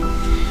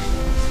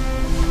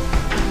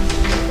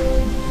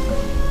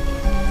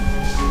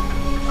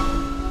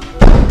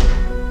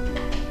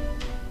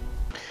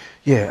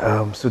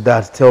 Yeah, so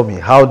Dad, tell me,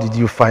 how did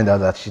you find out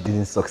that she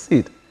didn't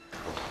succeed?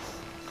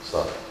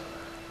 Son,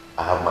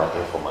 I have my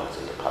informants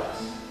in the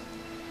palace.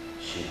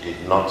 She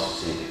did not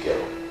see the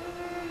girl.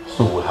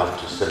 So we have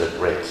to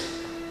celebrate.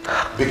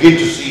 Begin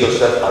to see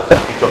yourself as the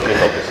future king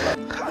of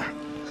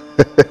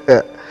this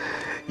land.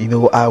 You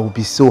know, I will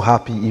be so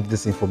happy if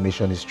this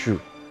information is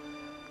true.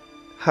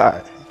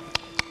 Hi.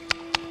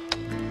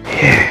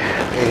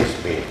 It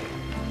pains me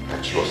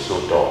that you are so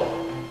dull.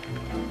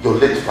 Your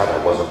late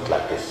father wasn't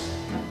like this.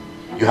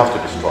 You have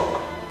to be strong.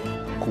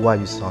 Why are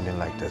you sounding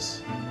like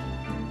this?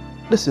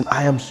 Listen,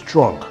 I am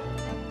strong.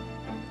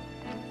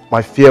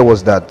 My fear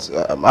was that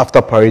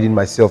after parading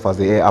myself as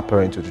the heir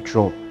apparent to the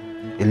throne,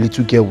 a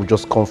little girl would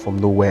just come from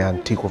nowhere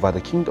and take over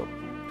the kingdom.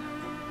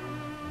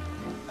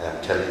 I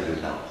am telling you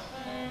now.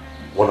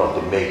 One of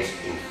the maids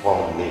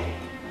informed me.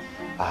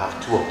 I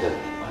have 2 of them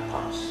in my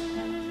pants.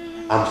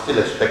 I'm still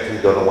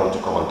expecting the other one to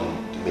come and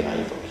give me her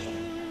information.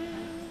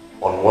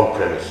 On one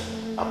premise,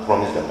 I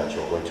promise them that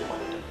you're going to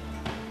marry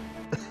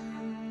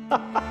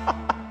them.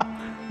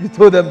 You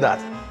told them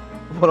that?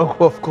 But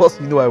of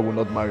course you know I will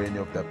not marry any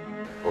of them.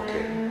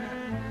 Okay.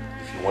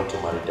 If you want to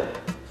marry them,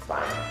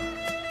 fine.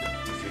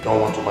 If you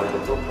don't want to marry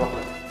them, no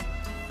problem.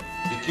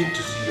 Begin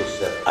to see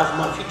yourself as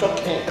my future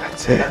king.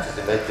 That's it. That is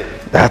the main thing.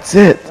 That's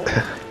it.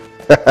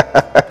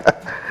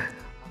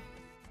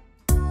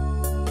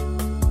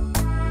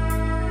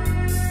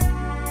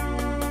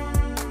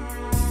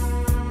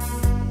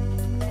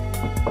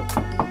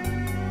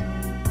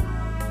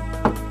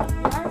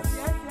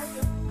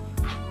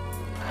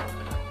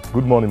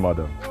 Good morning,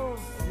 madam. Oh,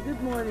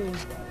 good morning.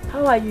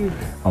 How are you?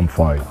 I'm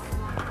fine.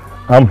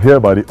 I'm here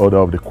by the order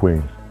of the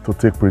Queen to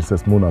take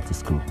Princess Mona to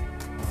school.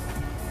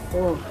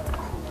 Oh,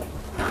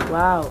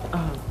 wow.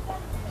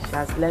 She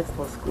has left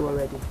for school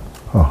already.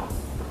 Oh.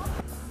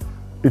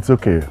 It's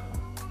okay.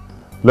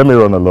 Let me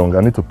run along.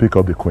 I need to pick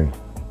up the Queen.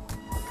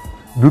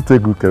 Do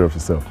take good care of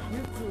yourself.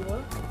 You too,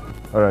 huh?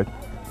 All right.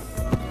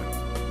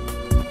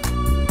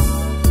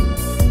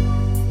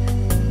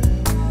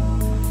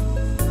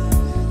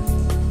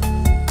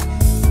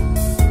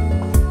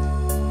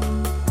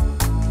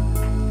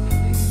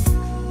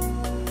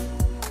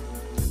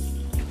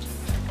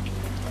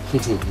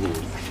 No,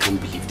 I can't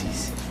believe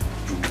this.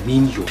 You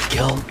mean your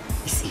girl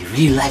is a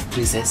real-life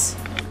princess?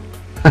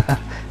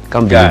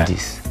 Can't believe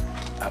this.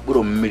 I put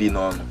a million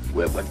on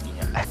where, but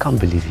I can't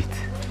believe it.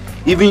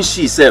 even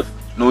she self,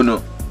 no.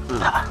 Man.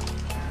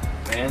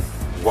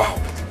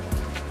 Wow.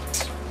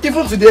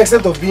 Even to the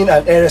extent of being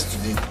an heiress to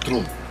the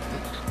throne.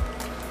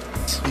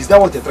 Is that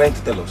what they're trying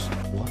to tell us?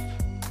 What?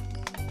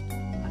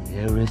 An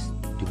heiress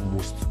to the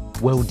most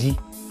wealthy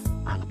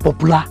and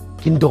popular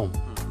kingdom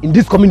in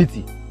this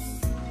community.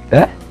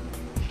 Eh?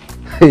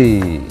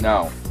 Hey.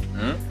 Now,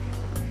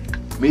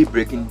 me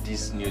breaking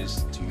this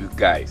news to you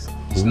guys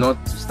is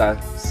not to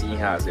start seeing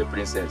her as a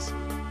princess.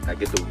 I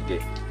get over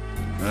there.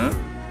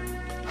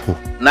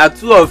 Now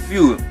 2 of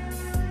you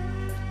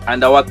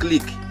and our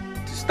clique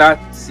to start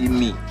seeing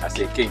me as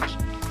a king.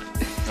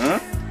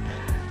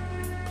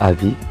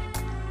 Abi,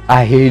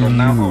 I hail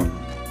you.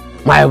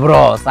 My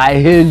bros, I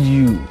hail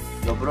you.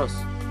 Your bros.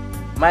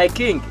 My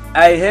king,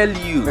 I hail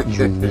you.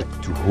 You need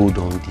to hold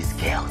on this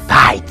girl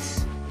tight.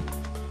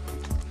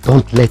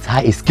 Don't let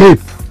her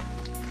escape.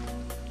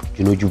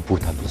 You know you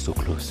both have been so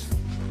close.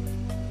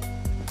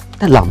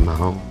 Tell her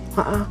now.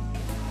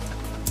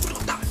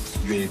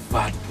 You're a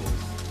bad boy.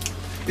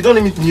 You don't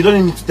need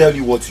me to tell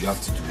you what you have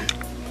to do.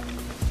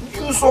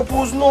 You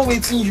suppose know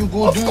what thing you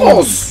go do. Of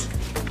course.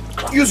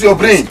 Use your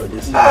brain.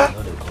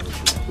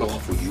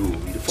 Not for you.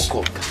 You fuck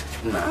up.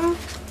 Nah.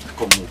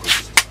 Come move.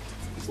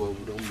 Boy,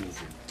 we don't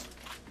move.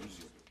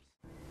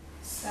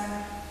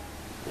 Sir.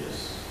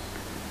 Yes.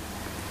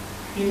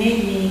 You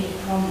made me a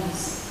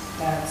promise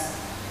that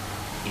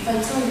if I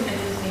tell you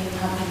everything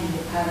happened in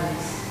the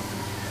palace,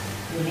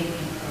 you'll make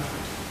me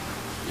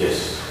proud.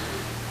 Yes.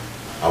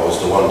 I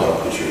was the one that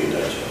put you in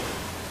that job.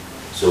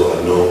 So I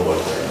know what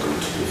I'm going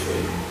to do for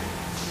you.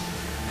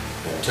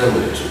 Now tell me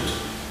the truth.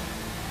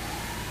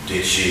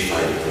 Did she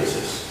find the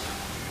princess?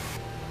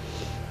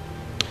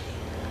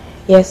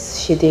 Yes,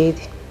 she did.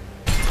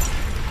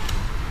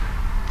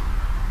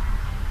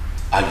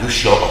 Are you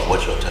sure of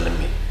what you're telling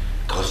me?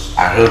 Because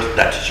I heard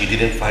that she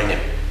didn't find him.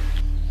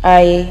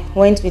 I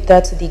went with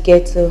her to the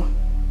ghetto.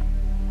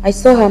 I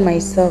saw her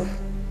myself.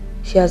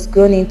 She has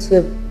grown into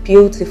a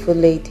beautiful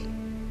lady.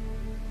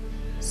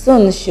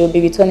 Soon she'll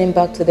be returning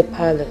back to the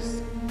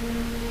palace.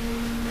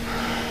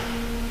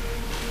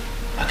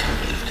 I can't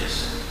believe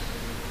this.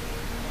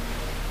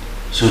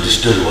 So the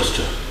story was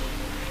true?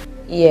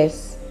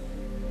 Yes,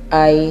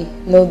 I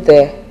know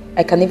there.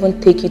 I can even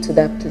take you to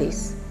that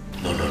place.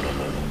 No.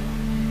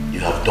 You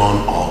have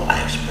done all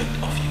I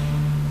expect of you.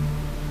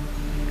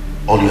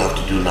 All you have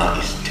to do now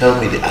is tell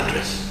me the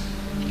address.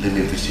 Let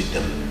me visit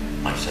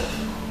them myself.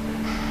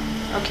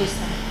 Okay,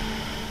 sir.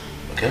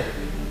 Okay?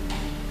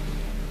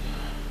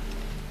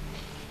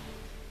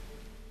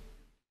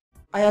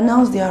 I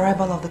announced the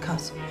arrival of the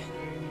councilmen.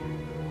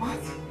 What?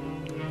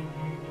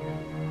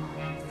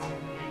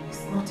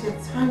 It's not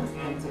yet time for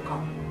them to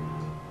come.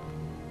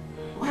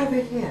 Why are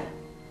they here?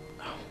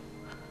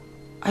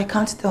 I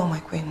can't tell, my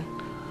queen.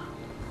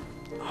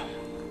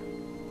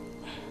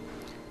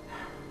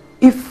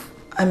 If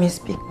I may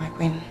speak, my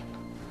queen.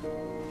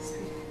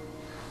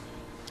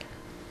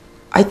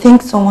 I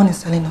think someone is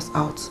selling us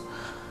out.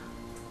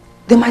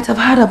 They might have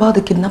heard about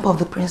the kidnap of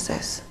the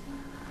princess.